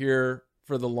be here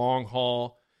for the long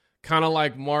haul, kind of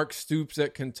like Mark Stoops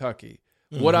at Kentucky?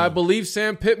 Mm-hmm. What I believe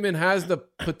Sam Pittman has the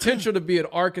potential to be at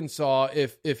Arkansas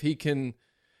if he can,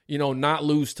 not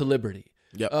lose to Liberty.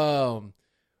 Yep.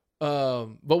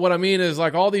 But what I mean is,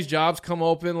 like, all these jobs come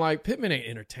open, like Pittman ain't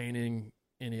entertaining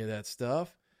any of that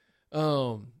stuff.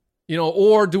 Or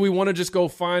do we want to just go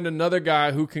find another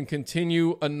guy who can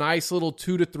continue a nice little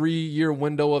 2 to 3 year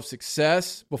window of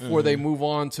success before they move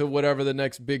on to whatever the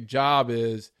next big job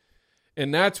is?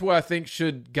 And that's what I think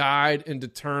should guide and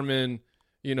determine,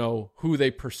 who they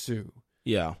pursue.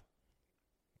 Yeah.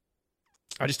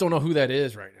 I just don't know who that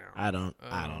is right now. I don't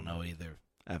know either.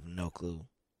 I have no clue.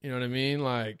 You know what I mean?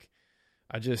 Like,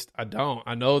 I don't.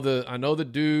 I know the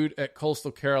dude at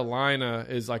Coastal Carolina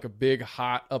is like a big,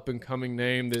 hot, up-and-coming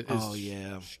name that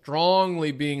is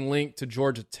strongly being linked to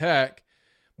Georgia Tech.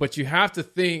 But you have to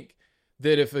think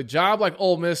that if a job like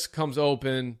Ole Miss comes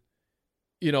open,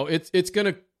 it's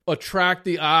going to attract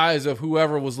the eyes of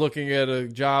whoever was looking at a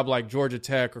job like Georgia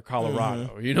Tech or Colorado.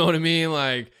 Mm-hmm. You know what I mean?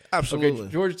 Like, absolutely.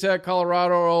 Okay, Georgia Tech,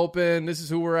 Colorado are open. This is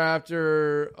who we're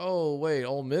after. Oh, wait,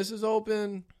 Ole Miss is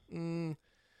open? And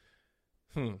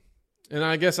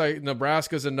I guess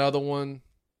Nebraska's another one.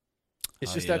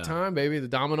 It's just that time, baby. The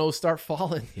dominoes start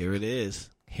falling. Here it is.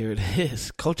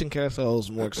 Coaching carousel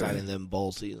is more exciting than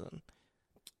bowl season.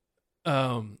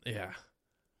 Yeah,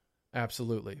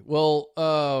 absolutely. Well,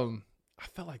 I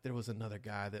felt like there was another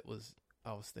guy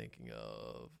I was thinking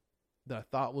of that I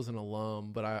thought was an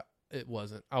alum, but it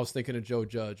wasn't. I was thinking of Joe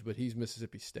Judge, but he's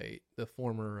Mississippi State, the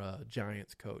former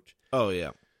Giants coach. Oh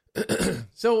yeah.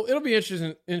 So it'll be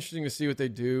interesting to see what they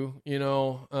do.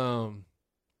 You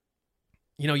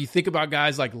think about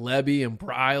guys like Lebby and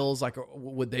Briles. Like,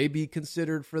 would they be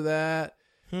considered for that?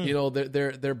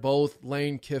 They're both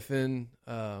Lane Kiffin.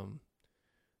 Part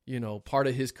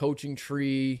of his coaching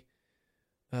tree.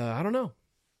 I don't know.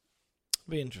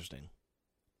 It'll be interesting.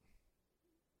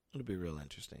 It'll be real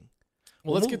interesting.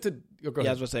 Well, let's get to. Go ahead.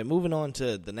 I was going to say, moving on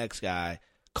to the next guy,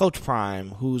 Coach Prime,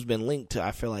 who's been linked to,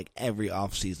 I feel like, every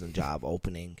offseason job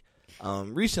opening.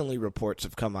 Recently, reports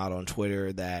have come out on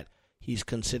Twitter that he's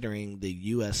considering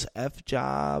the USF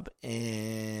job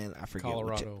and I forget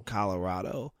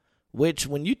Colorado. Which,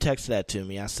 when you texted that to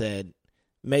me, I said,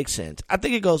 makes sense. I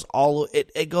think it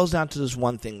goes down to this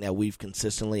one thing that we've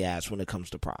consistently asked when it comes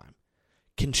to Prime.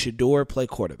 Can Shedeur play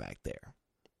quarterback there?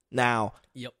 Now,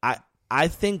 yep. I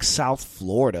think South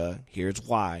Florida, here's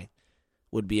why,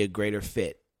 would be a greater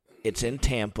fit. It's in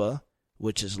Tampa,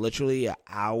 which is literally an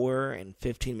hour and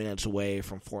 15 minutes away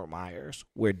from Fort Myers,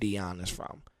 where Deion is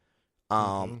from.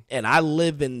 And I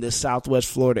live in the Southwest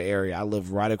Florida area. I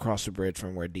live right across the bridge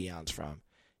from where Deion's from.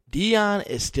 Deion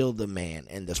is still the man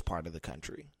in this part of the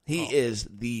country. He is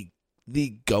the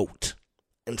GOAT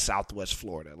in Southwest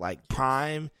Florida. Like,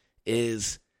 Prime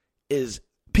is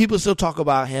people still talk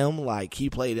about him like he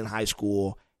played in high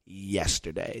school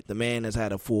yesterday. The man has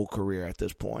had a full career at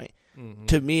this point. Mm-hmm.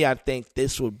 To me, I think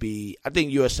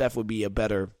USF would be a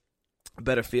better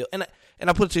field. And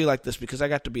I put it to you like this because I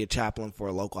got to be a chaplain for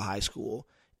a local high school,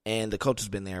 and the coach has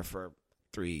been there for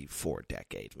 3-4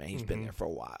 decades, man. He's been there for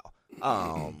a while.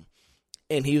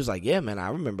 And he was like, yeah, man,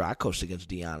 I remember I coached against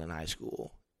Deion in high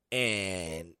school.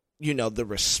 And, the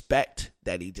respect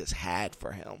that he just had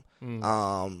for him.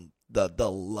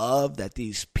 the love that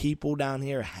these people down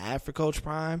here have for Coach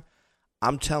Prime,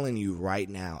 I'm telling you right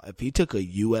now, if he took a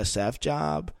USF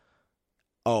job,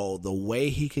 the way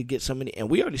he could get so many, and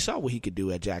we already saw what he could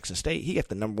do at Jackson State. He got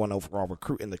the number 1 overall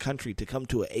recruit in the country to come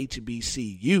to a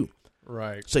HBCU.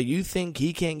 Right. So you think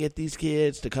he can't get these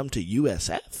kids to come to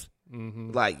USF?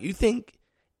 Mm-hmm. Like, you think,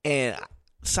 and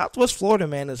Southwest Florida,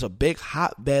 man, is a big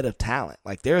hotbed of talent.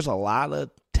 Like, there's a lot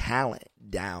of talent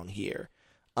down here.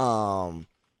 And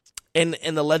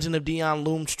the legend of Deion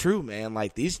looms true, man.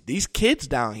 Like, these kids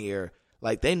down here,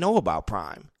 like, they know about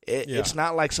Prime. It's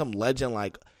not like some legend,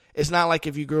 like, it's not like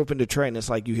if you grew up in Detroit and it's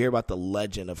like you hear about the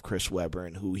legend of Chris Webber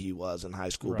and who he was in high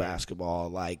school basketball.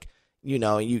 Like, you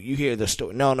know, you hear the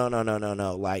story. No.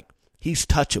 Like, he's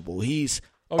touchable. He's,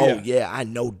 I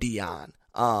know Deion.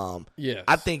 Yes.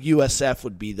 I think USF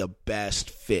would be the best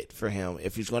fit for him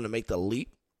if he's going to make the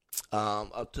leap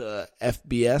up to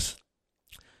FBS.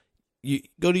 You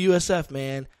go to USF,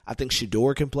 man. I think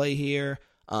Shedeur can play here.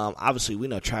 Obviously, we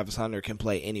know Travis Hunter can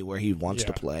play anywhere he wants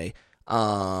to play.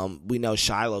 We know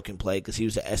Shiloh can play because he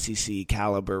was an SEC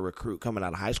caliber recruit coming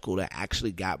out of high school that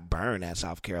actually got burned at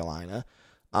South Carolina.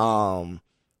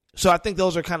 So I think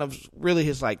those are kind of really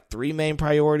his like 3 main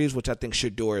priorities, which I think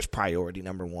Shedeur is priority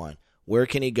number 1. Where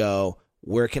can he go?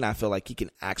 Where can I feel like he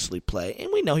can actually play? And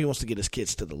we know he wants to get his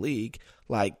kids to the league.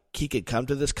 Like, he could come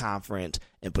to this conference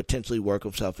and potentially work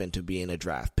himself into being a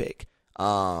draft pick.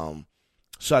 So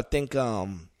I think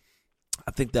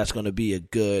that's going to be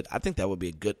that would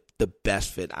be the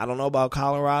best fit. I don't know about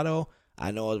Colorado.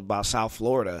 I know about South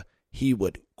Florida. He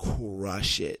would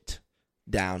crush it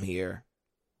down here.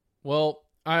 Well,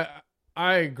 I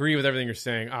agree with everything you're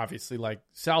saying. Obviously, like,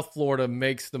 South Florida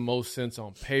makes the most sense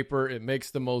on paper. It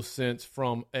makes the most sense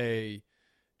from a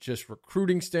just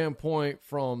recruiting standpoint,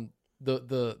 from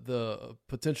the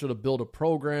potential to build a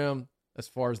program as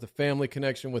far as the family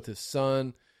connection with his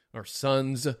son or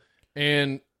sons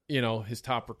and, you know, his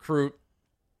top recruit.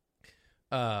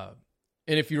 And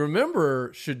if you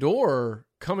remember, Shedeur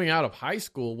coming out of high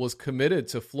school was committed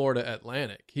to Florida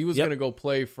Atlantic. He was going to go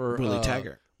play for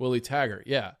Willie Taggart,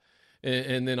 yeah.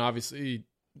 And then obviously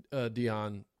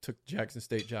Deion took the Jackson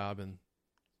State job and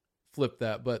flipped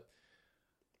that. But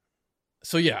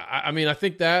so, yeah, I mean, I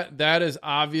think that is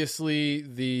obviously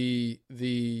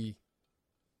the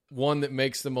one that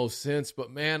makes the most sense.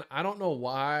 But, man, I don't know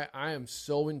why I am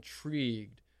so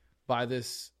intrigued by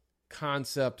this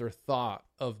concept or thought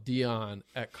of Deion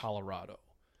at Colorado.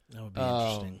 That would be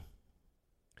interesting.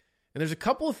 And there's a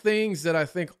couple of things that I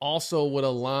think also would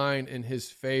align in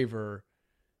his favor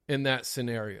in that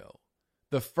scenario.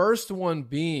 The first one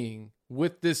being,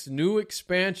 with this new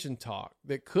expansion talk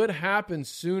that could happen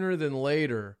sooner than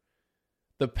later,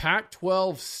 the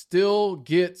Pac-12 still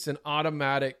gets an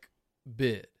automatic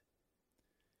bid.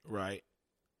 Right.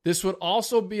 This would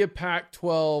also be a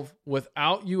Pac-12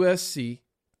 without USC,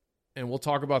 and we'll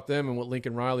talk about them and what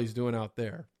Lincoln Riley's doing out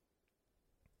there.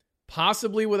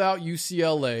 Possibly without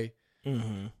UCLA.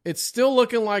 Mm-hmm. It's still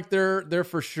looking like they're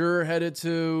for sure headed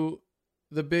to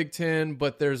the Big Ten,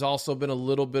 but there's also been a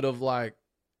little bit of like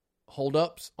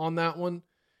holdups on that one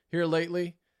here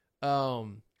lately. At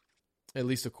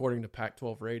least according to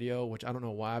Pac-12 Radio, which I don't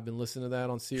know why I've been listening to that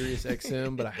on Sirius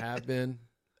XM, but I have been.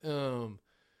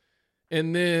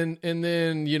 And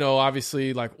then, you know,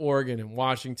 obviously like Oregon and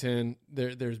Washington,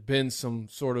 there's been some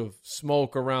sort of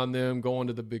smoke around them going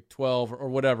to the Big 12 or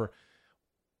whatever.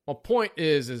 My point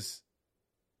is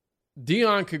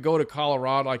Deion could go to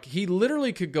Colorado. Like, he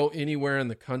literally could go anywhere in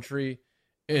the country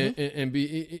and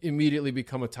immediately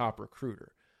become a top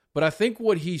recruiter. But I think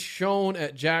what he's shown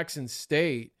at Jackson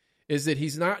State is that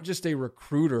he's not just a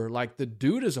recruiter. Like, the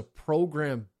dude is a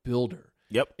program builder.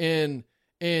 Yep. And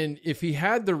if he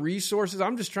had the resources,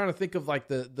 I'm just trying to think of like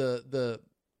the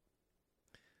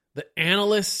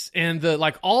analysts and the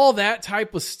like all that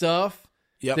type of stuff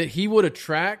that he would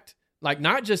attract. Like,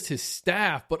 not just his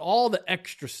staff, but all the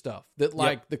extra stuff that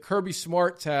like the Kirby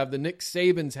Smarts have, the Nick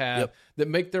Sabans have, that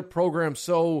make their program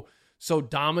so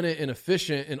dominant and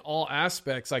efficient in all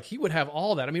aspects. Like, he would have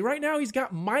all that. I mean, right now he's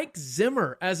got Mike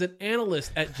Zimmer as an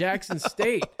analyst at Jackson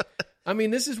State. I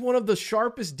mean, this is one of the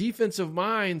sharpest defensive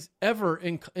minds ever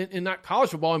in not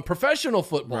college football, in professional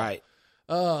football. Right.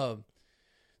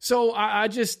 So I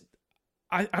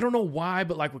don't know why,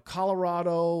 but like with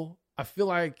Colorado, I feel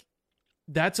like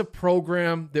that's a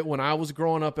program that when I was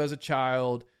growing up as a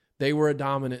child, they were a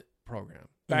dominant program.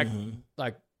 Back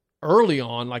like early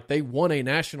on, like they won a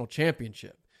national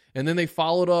championship. And then they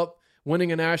followed up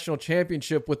winning a national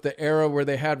championship with the era where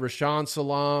they had Rashawn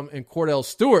Salam and Cordell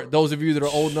Stewart. Those of you that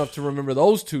are old enough to remember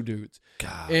those two dudes.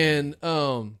 God. And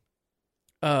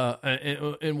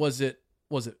was it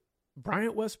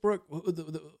Bryant Westbrook.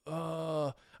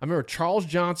 I remember Charles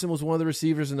Johnson was one of the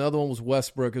receivers, and the other one was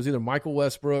Westbrook. It was either Michael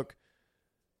Westbrook.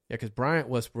 Yeah, because Bryant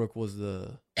Westbrook was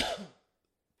the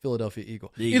Philadelphia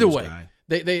Eagle. Either way,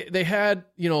 they had,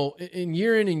 in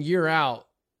year in and year out,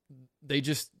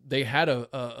 they had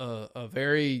a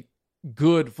very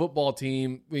good football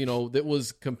team, that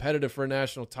was competitive for a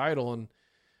national title. And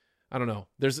I don't know,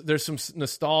 there's some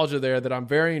nostalgia there that I'm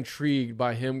very intrigued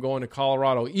by him going to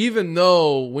Colorado, even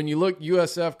though when you look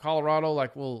USF Colorado,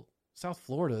 like, well, South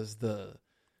Florida is the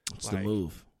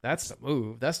move. That's the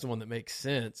move. That's the one that makes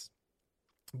sense.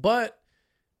 But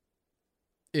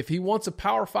if he wants a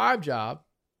Power 5 job,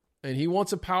 and he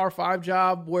wants a Power 5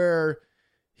 job where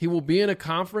he will be in a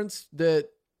conference that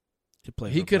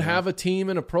he could have a team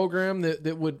and a program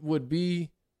that would be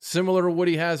similar to what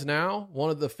he has now, one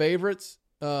of the favorites,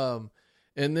 and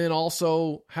then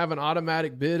also have an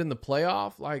automatic bid in the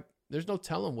playoff, like, there's no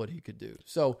telling what he could do.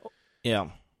 So, yeah,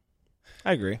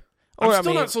 I agree. I'm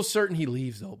still not so certain he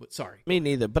leaves, though, but sorry. Me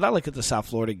neither, but I look at the South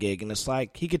Florida gig, and it's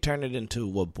like he could turn it into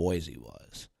what Boise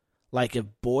was. Like, if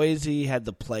Boise had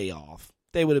the playoff,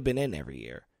 they would have been in every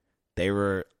year. They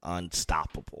were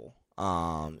unstoppable.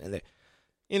 And they,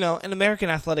 an American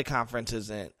Athletic Conference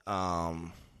isn't.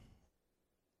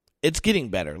 It's getting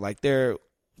better. Like, they're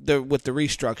with the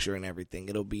restructure and everything.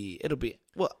 It'll be.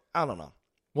 Well, I don't know.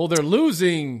 Well, they're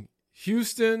losing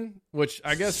Houston, which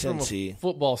I guess Cincy. From a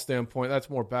football standpoint, that's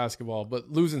more basketball. But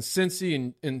losing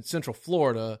Cincy in Central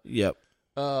Florida. Yep.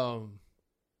 So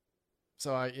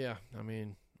I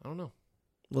don't know.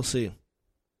 We'll see.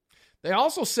 They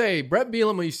also say, Brett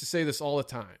Bielema used to say this all the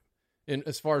time,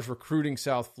 as far as recruiting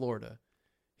South Florida.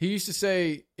 He used to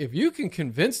say, if you can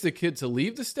convince the kid to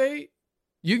leave the state,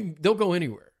 they'll go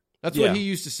anywhere. That's what he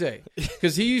used to say.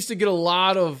 Because he used to get a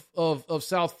lot of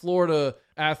South Florida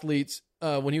athletes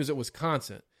when he was at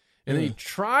Wisconsin. And then he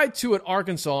tried to at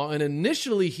Arkansas, and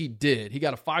initially he did. He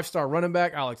got a 5-star running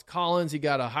back, Alex Collins. He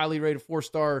got a highly rated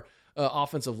 4-star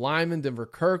offensive lineman, Denver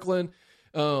Kirkland.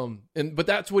 But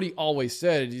that's what he always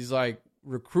said. He's like,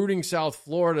 recruiting South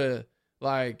Florida,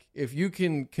 like, if you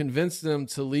can convince them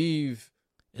to leave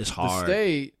it's hard. The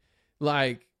state,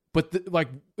 like,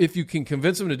 if you can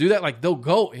convince them to do that, like, they'll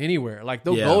go anywhere. Like,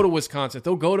 they'll go to Wisconsin,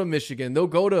 they'll go to Michigan, they'll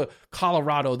go to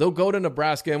Colorado, they'll go to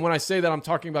Nebraska. And when I say that, I'm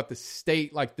talking about the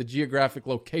state, like the geographic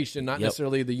location, not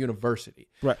necessarily the university.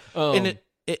 Right. And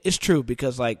it's true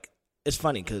because, like, it's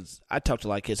funny because I talk to a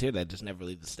lot of kids here that just never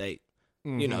leave the state.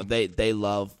 Mm-hmm. They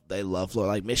love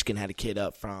Florida. Like, Michigan had a kid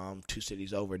up from 2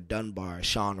 cities over, Dunbar,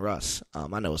 Sean Russ. I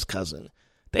know his cousin.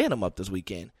 They had him up this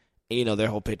weekend. And, their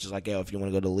whole pitch is like, yo, if you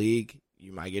want to go to the league,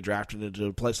 you might get drafted into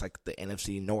a place like the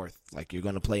NFC North. Like, you're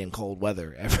going to play in cold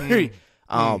weather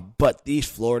but these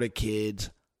Florida kids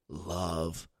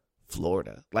love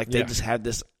Florida. Like, they just have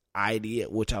this idea,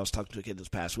 which I was talking to a kid this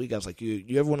past week. I was like,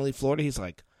 you ever want to leave Florida? He's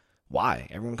like, why?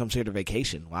 Everyone comes here to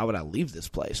vacation. Why would I leave this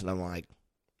place? And I'm like,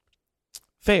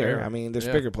 fair. I mean, there's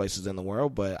bigger places in the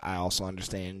world, but I also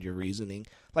understand your reasoning.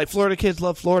 Like, Florida kids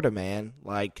love Florida, man.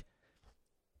 Like,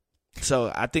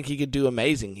 so I think he could do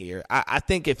amazing here. I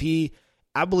think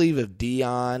I believe if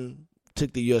Dion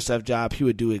took the USF job, he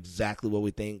would do exactly what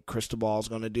we think Cristobal's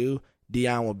going to do.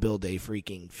 Dion will build a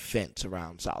freaking fence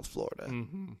around South Florida.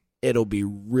 Mm-hmm. It'll be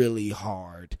really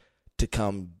hard to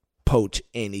come poach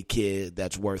any kid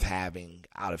that's worth having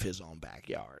out of his own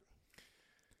backyard.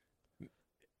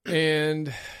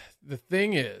 And the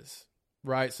thing is,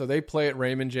 right, so they play at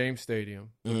Raymond James Stadium,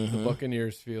 the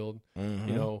Buccaneers field.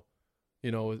 Mm-hmm.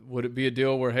 Would it be a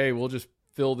deal where, hey, we'll just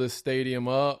fill this stadium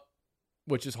up,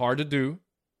 which is hard to do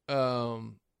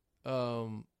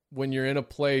when you're in a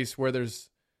place where there's,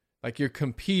 like, you're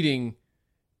competing.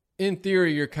 In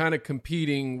theory, you're kind of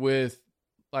competing with,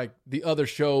 like, the other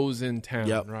shows in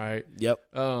town, right? Yep.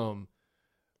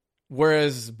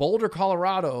 Whereas Boulder,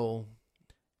 Colorado,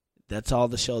 that's all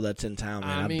the show that's in town,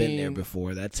 man. I've been there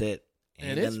before. That's it.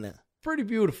 And it's pretty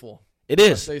beautiful. It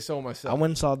is. I say so myself. I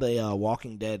went and saw the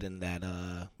Walking Dead and that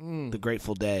the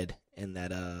Grateful Dead in that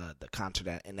the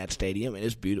concert in that stadium. It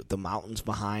is beautiful. The mountains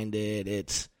behind it.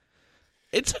 It's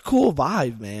a cool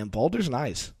vibe, man. Boulder's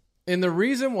nice. And the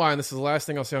reason why, and this is the last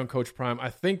thing I'll say on Coach Prime, I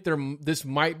think this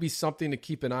might be something to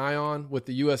keep an eye on with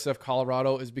the USF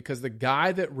Colorado, is because the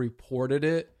guy that reported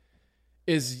it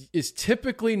is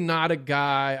typically not a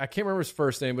guy, I can't remember his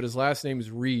first name, but his last name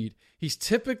is Reed. He's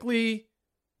typically,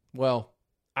 well,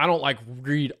 I don't like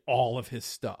read all of his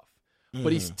stuff,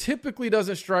 but he typically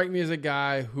doesn't strike me as a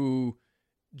guy who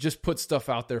just puts stuff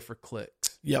out there for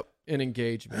clicks and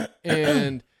engagement.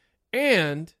 And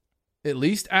at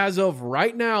least as of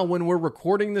right now, when we're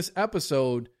recording this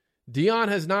episode, Deion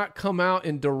has not come out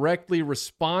and directly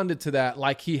responded to that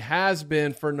like he has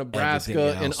been for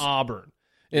Nebraska and Auburn.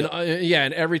 And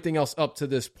and everything else up to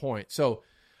this point. So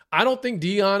I don't think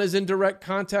Deion is in direct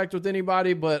contact with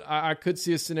anybody, but I could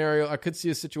see a scenario. I could see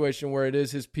a situation where it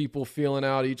is his people feeling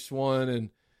out each one, and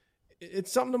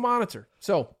it's something to monitor.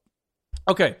 So,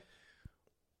 okay.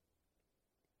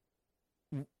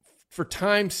 For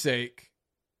time's sake,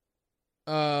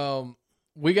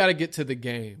 we got to get to the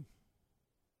game.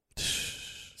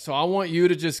 So I want you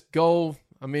to just go.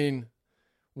 I mean,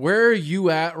 where are you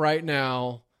at right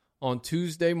now on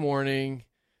Tuesday morning?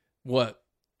 What?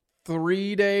 4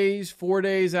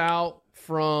 days out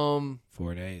from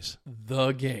 4 days.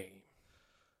 The game.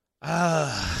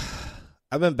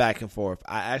 I've been back and forth.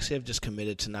 I actually have just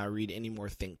committed to not read any more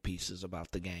think pieces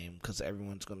about the game because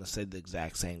everyone's going to say the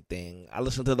exact same thing. I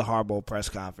listened to the Harbaugh press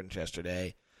conference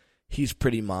yesterday. He's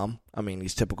pretty mum. I mean,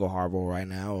 he's typical Harbaugh right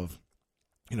now of,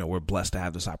 we're blessed to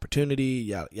have this opportunity,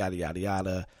 yada, yada, yada,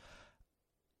 yada.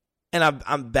 And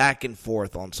I'm back and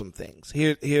forth on some things.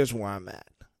 Here's where I'm at.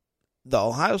 The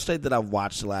Ohio State that I've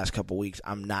watched the last couple weeks,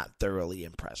 I'm not thoroughly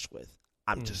impressed with.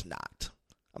 I'm just not.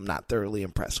 I'm not thoroughly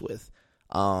impressed with.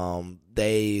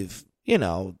 They've,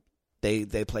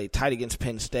 they played tight against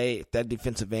Penn State. If that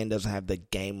defensive end doesn't have the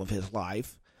game of his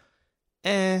life,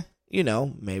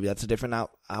 maybe that's a different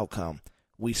outcome.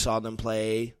 We saw them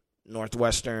play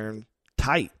Northwestern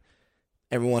tight.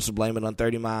 Everyone wants to blame it on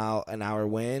 30-mile-an-hour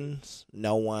winds.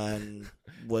 No one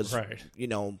was, right.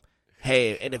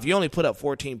 Hey, and if you only put up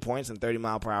 14 points in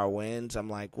 30-mile-per-hour winds, I'm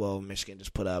like, well, Michigan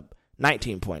just put up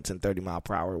 19 points in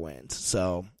 30-mile-per-hour winds.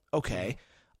 So, okay.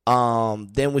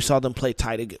 Then we saw them play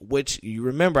tight again, which you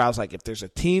remember I was like, if there's a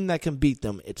team that can beat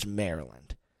them, it's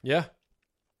Maryland. Yeah.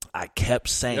 I kept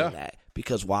saying that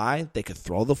because why? They could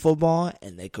throw the football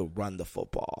and they could run the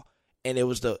football. And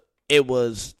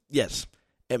yes.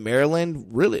 And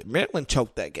Maryland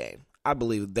choked that game. I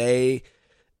believe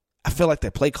I feel like their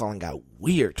play calling got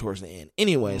weird towards the end.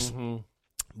 Anyways,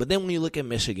 but then when you look at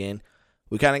Michigan,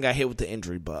 we kind of got hit with the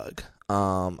injury bug.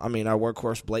 Our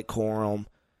workhorse, Blake Corum,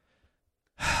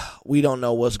 we don't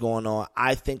know what's going on.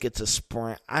 I think it's a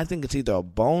sprain. I think it's either a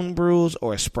bone bruise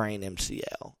or a sprained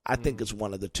MCL. I think it's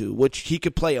one of the two, which he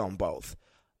could play on both.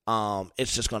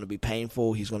 It's just going to be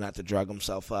painful. He's going to have to drug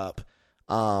himself up.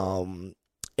 And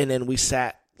then we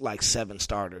sat like 7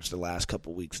 starters the last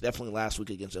couple weeks. Definitely last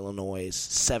week against Illinois,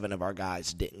 7 of our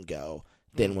guys didn't go.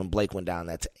 Then when Blake went down,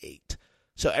 that's 8.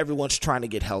 So everyone's trying to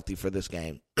get healthy for this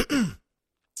game.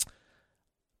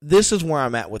 This is where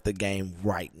I'm at with the game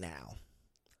right now.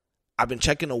 I've been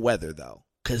checking the weather, though,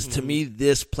 because to me,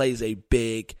 this plays a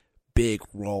big, big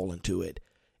role into it.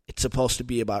 It's supposed to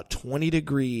be about 20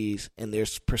 degrees, and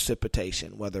there's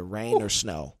precipitation, whether rain or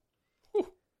snow.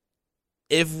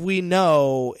 If we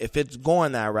know if it's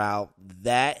going that route,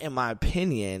 that, in my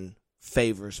opinion,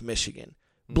 favors Michigan.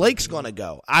 Blake's going to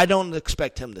go. I don't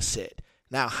expect him to sit.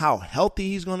 Now, how healthy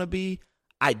he's going to be,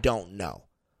 I don't know.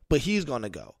 But he's going to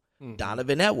go.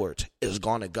 Donovan Edwards is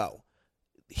going to go.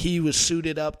 He was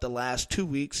suited up the last 2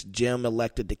 weeks. Jim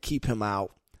elected to keep him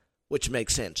out, which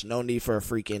makes sense. No need for a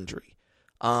freak injury.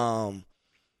 I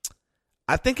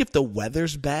think if the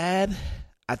weather's bad,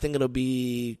 I think it'll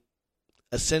be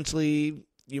essentially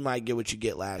you might get what you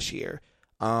get last year.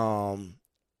 And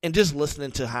just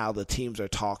listening to how the teams are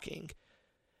talking,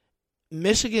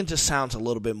 Michigan just sounds a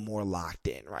little bit more locked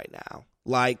in right now.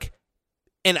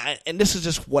 And this is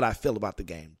just what I feel about the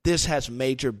game. This has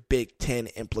major Big Ten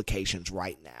implications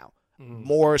right now,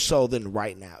 more so than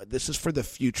right now. This is for the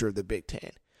future of the Big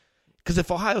Ten. Because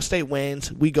if Ohio State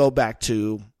wins, we go back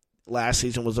to last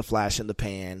season was a flash in the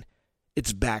pan.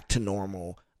 It's back to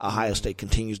normal. Ohio State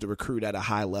continues to recruit at a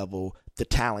high level. The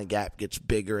talent gap gets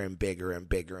bigger and bigger and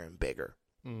bigger and bigger.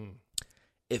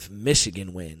 If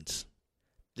Michigan wins,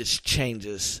 this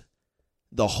changes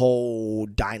the whole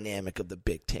dynamic of the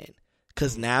Big Ten.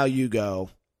 Because now you go,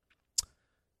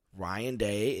 Ryan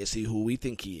Day, is he who we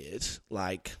think he is?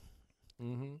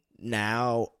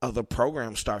 Now other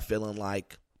programs start feeling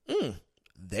like,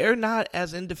 they're not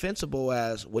as indefensible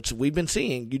as, which we've been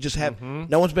seeing. You just have,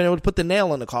 no one's been able to put the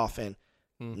nail in the coffin.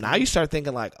 Now you start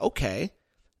thinking like, okay,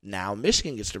 now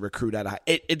Michigan gets to recruit at a high.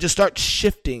 It just starts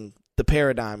shifting the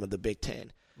paradigm of the Big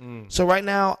Ten. So right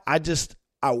now,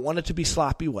 I want it to be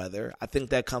sloppy weather. I think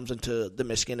that comes into the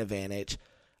Michigan advantage.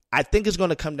 I think it's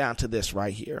going to come down to this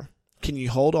right here. Can you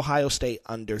hold Ohio State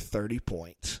under 30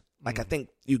 points? I think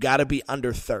you got to be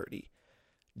under 30.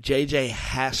 JJ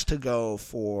has to go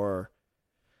for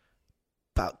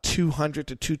about 200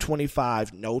 to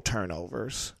 225, no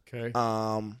turnovers. Okay.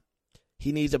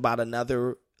 He needs about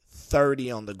another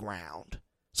 30 on the ground.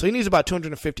 So he needs about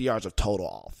 250 yards of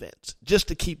total offense just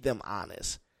to keep them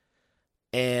honest.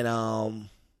 And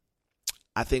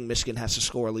I think Michigan has to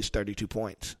score at least 32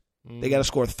 points. They got to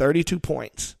score 32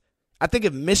 points. I think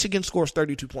if Michigan scores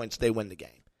 32 points, they win the game.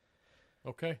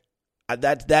 Okay.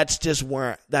 That's just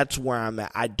where I'm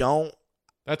at.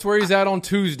 That's where he's at on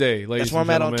Tuesday, ladies That's where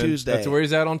and I'm at gentlemen. on Tuesday. That's where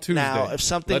he's at on Tuesday. Now, if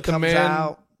something Let the comes man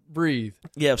out, breathe.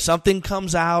 Yeah, if something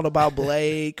comes out about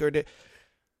Blake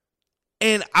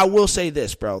and I will say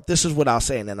this, bro. This is what I'll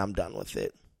say, and then I'm done with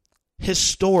it.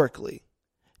 Historically,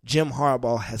 Jim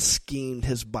Harbaugh has schemed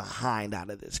his behind out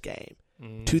of this game.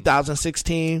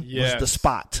 2016 was the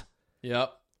spot.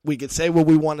 Yep. We could say what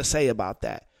we want to say about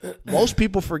that. Most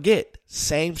people forget.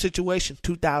 Same situation,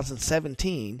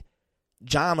 2017.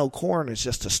 John O'Corn is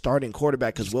just a starting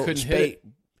quarterback because Wilton Speight.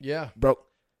 Yeah. Bro,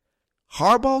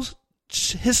 Harbaugh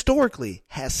historically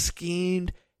has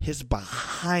schemed his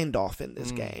behind off in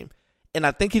this game. And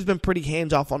I think he's been pretty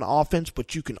hands-off on offense,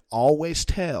 but you can always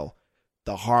tell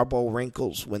the Harbaugh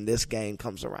wrinkles when this game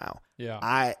comes around. Yeah.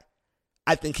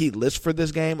 I think he lives for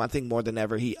this game. I think more than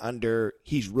ever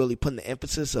he's really putting the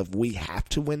emphasis of we have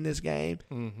to win this game.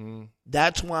 Mm-hmm.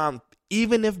 That's why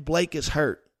even if Blake is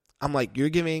hurt, I'm like, you're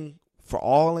giving, for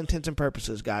all intents and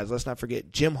purposes, guys, let's not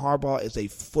forget, Jim Harbaugh is a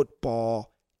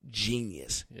football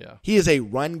genius. Yeah. He is a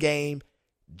run game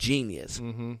genius.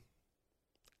 Mm-hmm.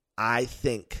 I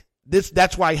think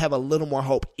that's why I have a little more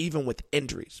hope even with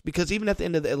injuries. Because even at the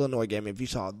end of the Illinois game, if you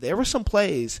saw, there were some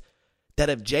plays that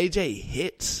if JJ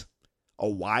hits a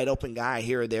wide open guy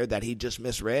here or there that he just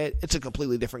misread, it's a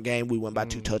completely different game. We went by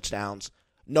 2 touchdowns.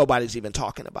 Nobody's even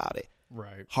talking about it.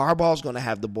 Right. Harbaugh's going to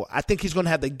have the ball. I think he's going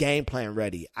to have the game plan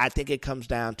ready. I think it comes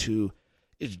down to,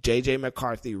 is J.J.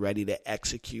 McCarthy ready to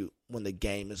execute when the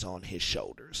game is on his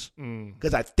shoulders?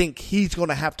 Because I think he's going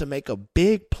to have to make a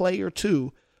big play or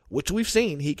two, which we've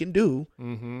seen he can do.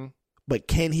 Mm-hmm. But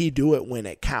can he do it when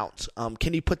it counts?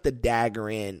 Can he put the dagger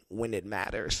in when it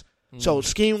matters? So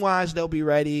scheme-wise, they'll be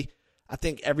ready. I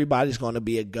think everybody's going to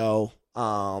be a go.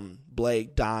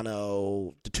 Blake,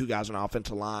 Dono, the 2 guys on the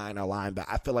offensive line, our linebacker.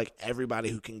 I feel like everybody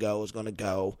who can go is going to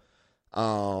go.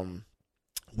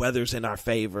 Weather's in our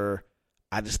favor.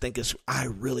 I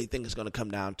really think it's going to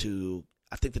come down to,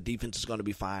 I think the defense is going to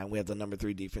be fine. We have the number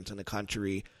 3 defense in the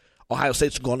country. Ohio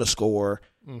State's going to score.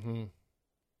 Mm-hmm.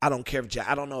 I don't care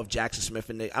I don't know if Jackson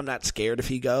Smith I'm not scared if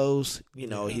he goes. You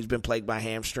know, he's been plagued by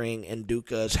hamstring, and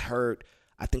Duka's hurt.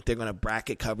 I think they're going to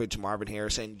bracket coverage Marvin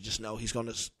Harrison. You just know he's going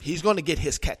to get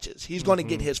his catches. He's going to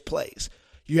get his plays.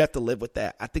 You have to live with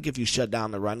that. I think if you shut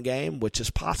down the run game, which is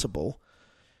possible,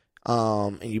 I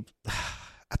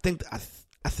think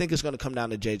it's going to come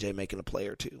down to JJ making a play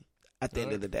or two. At the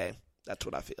end of the day, that's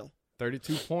what I feel.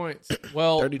 32 points.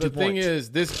 Well, 32 the thing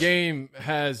is, this game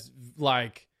has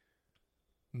like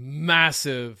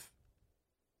massive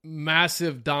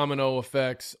domino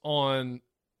effects on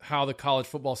how the college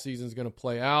football season is going to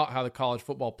play out, how the college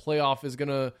football playoff is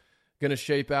going to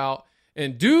shape out.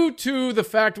 And due to the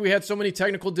fact we had so many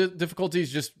technical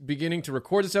difficulties just beginning to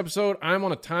record this episode, I'm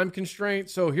on a time constraint.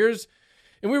 So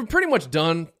and we were pretty much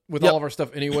done with all of our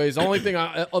stuff anyways.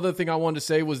 The other thing I wanted to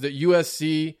say was that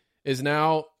USC is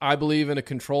now, I believe, in a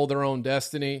control their own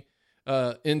destiny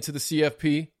into the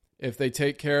CFP if they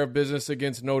take care of business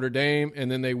against Notre Dame and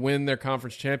then they win their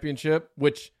conference championship,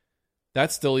 which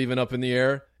that's still even up in the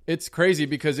air. It's crazy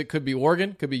because it could be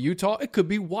Oregon, could be Utah, it could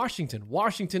be Washington.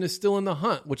 Washington is still in the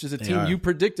hunt, which is a team you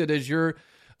predicted as your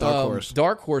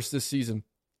dark horse this season.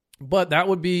 But that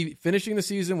would be finishing the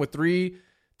season with 3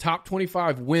 top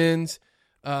 25 wins.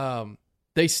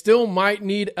 They still might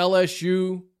need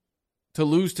LSU to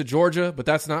lose to Georgia, but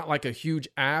that's not like a huge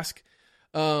ask,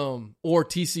 or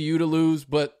TCU to lose.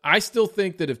 But I still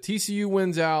think that if TCU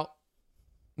wins out,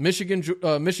 Michigan,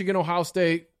 Ohio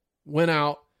State win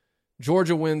out,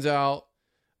 Georgia wins out,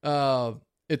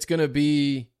 it's going to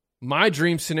be my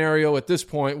dream scenario at this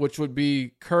point, which would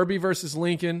be Kirby versus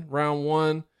Lincoln, round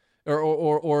 1,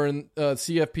 or in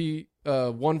CFP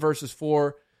 1 versus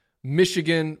 4,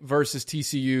 Michigan versus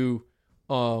TCU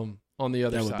on the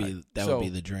other side. That would be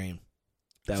the dream.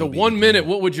 So 1 minute,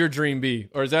 what would your dream be?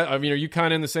 Or is that, are you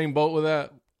kind of in the same boat with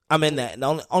that? I'm in that. And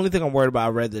the only thing I'm worried about, I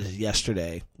read this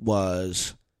yesterday,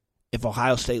 was if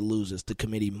Ohio State loses, the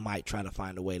committee might try to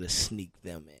find a way to sneak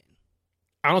them in.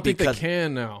 I don't think they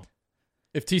can now.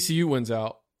 If TCU wins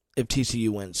out. If TCU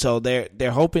wins. So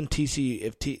they're hoping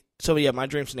TCU, so yeah, my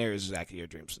dream scenario is exactly your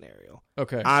dream scenario.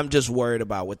 Okay. I'm just worried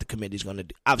about what the committee's going to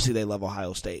do. Obviously, they love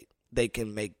Ohio State.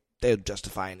 They'll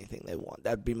justify anything they want.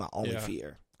 That'd be my only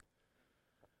fear.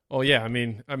 Oh yeah, I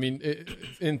mean,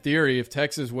 in theory, if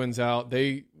Texas wins out,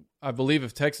 I believe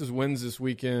if Texas wins this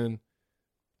weekend,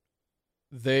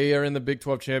 they are in the Big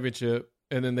 12 championship,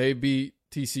 and then they beat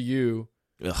TCU.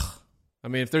 Ugh. I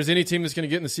mean, if there's any team that's going to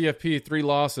get in the CFP 3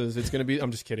 losses, it's going to be.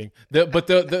 I'm just kidding.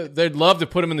 They'd love to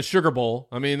put them in the Sugar Bowl.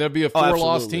 I mean, there'd be a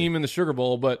 4-loss team in the Sugar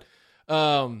Bowl. But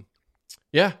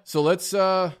yeah. So let's.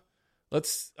 I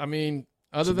mean,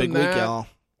 other than that, week, y'all.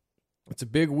 It's a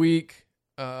big week.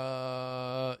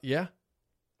 Yeah.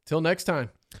 Till next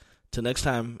time. Till next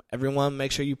time, everyone,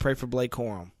 make sure you pray for Blake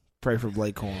Corum. Pray for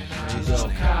Blake Corum. In Jesus'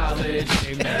 name. College.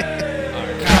 Amen.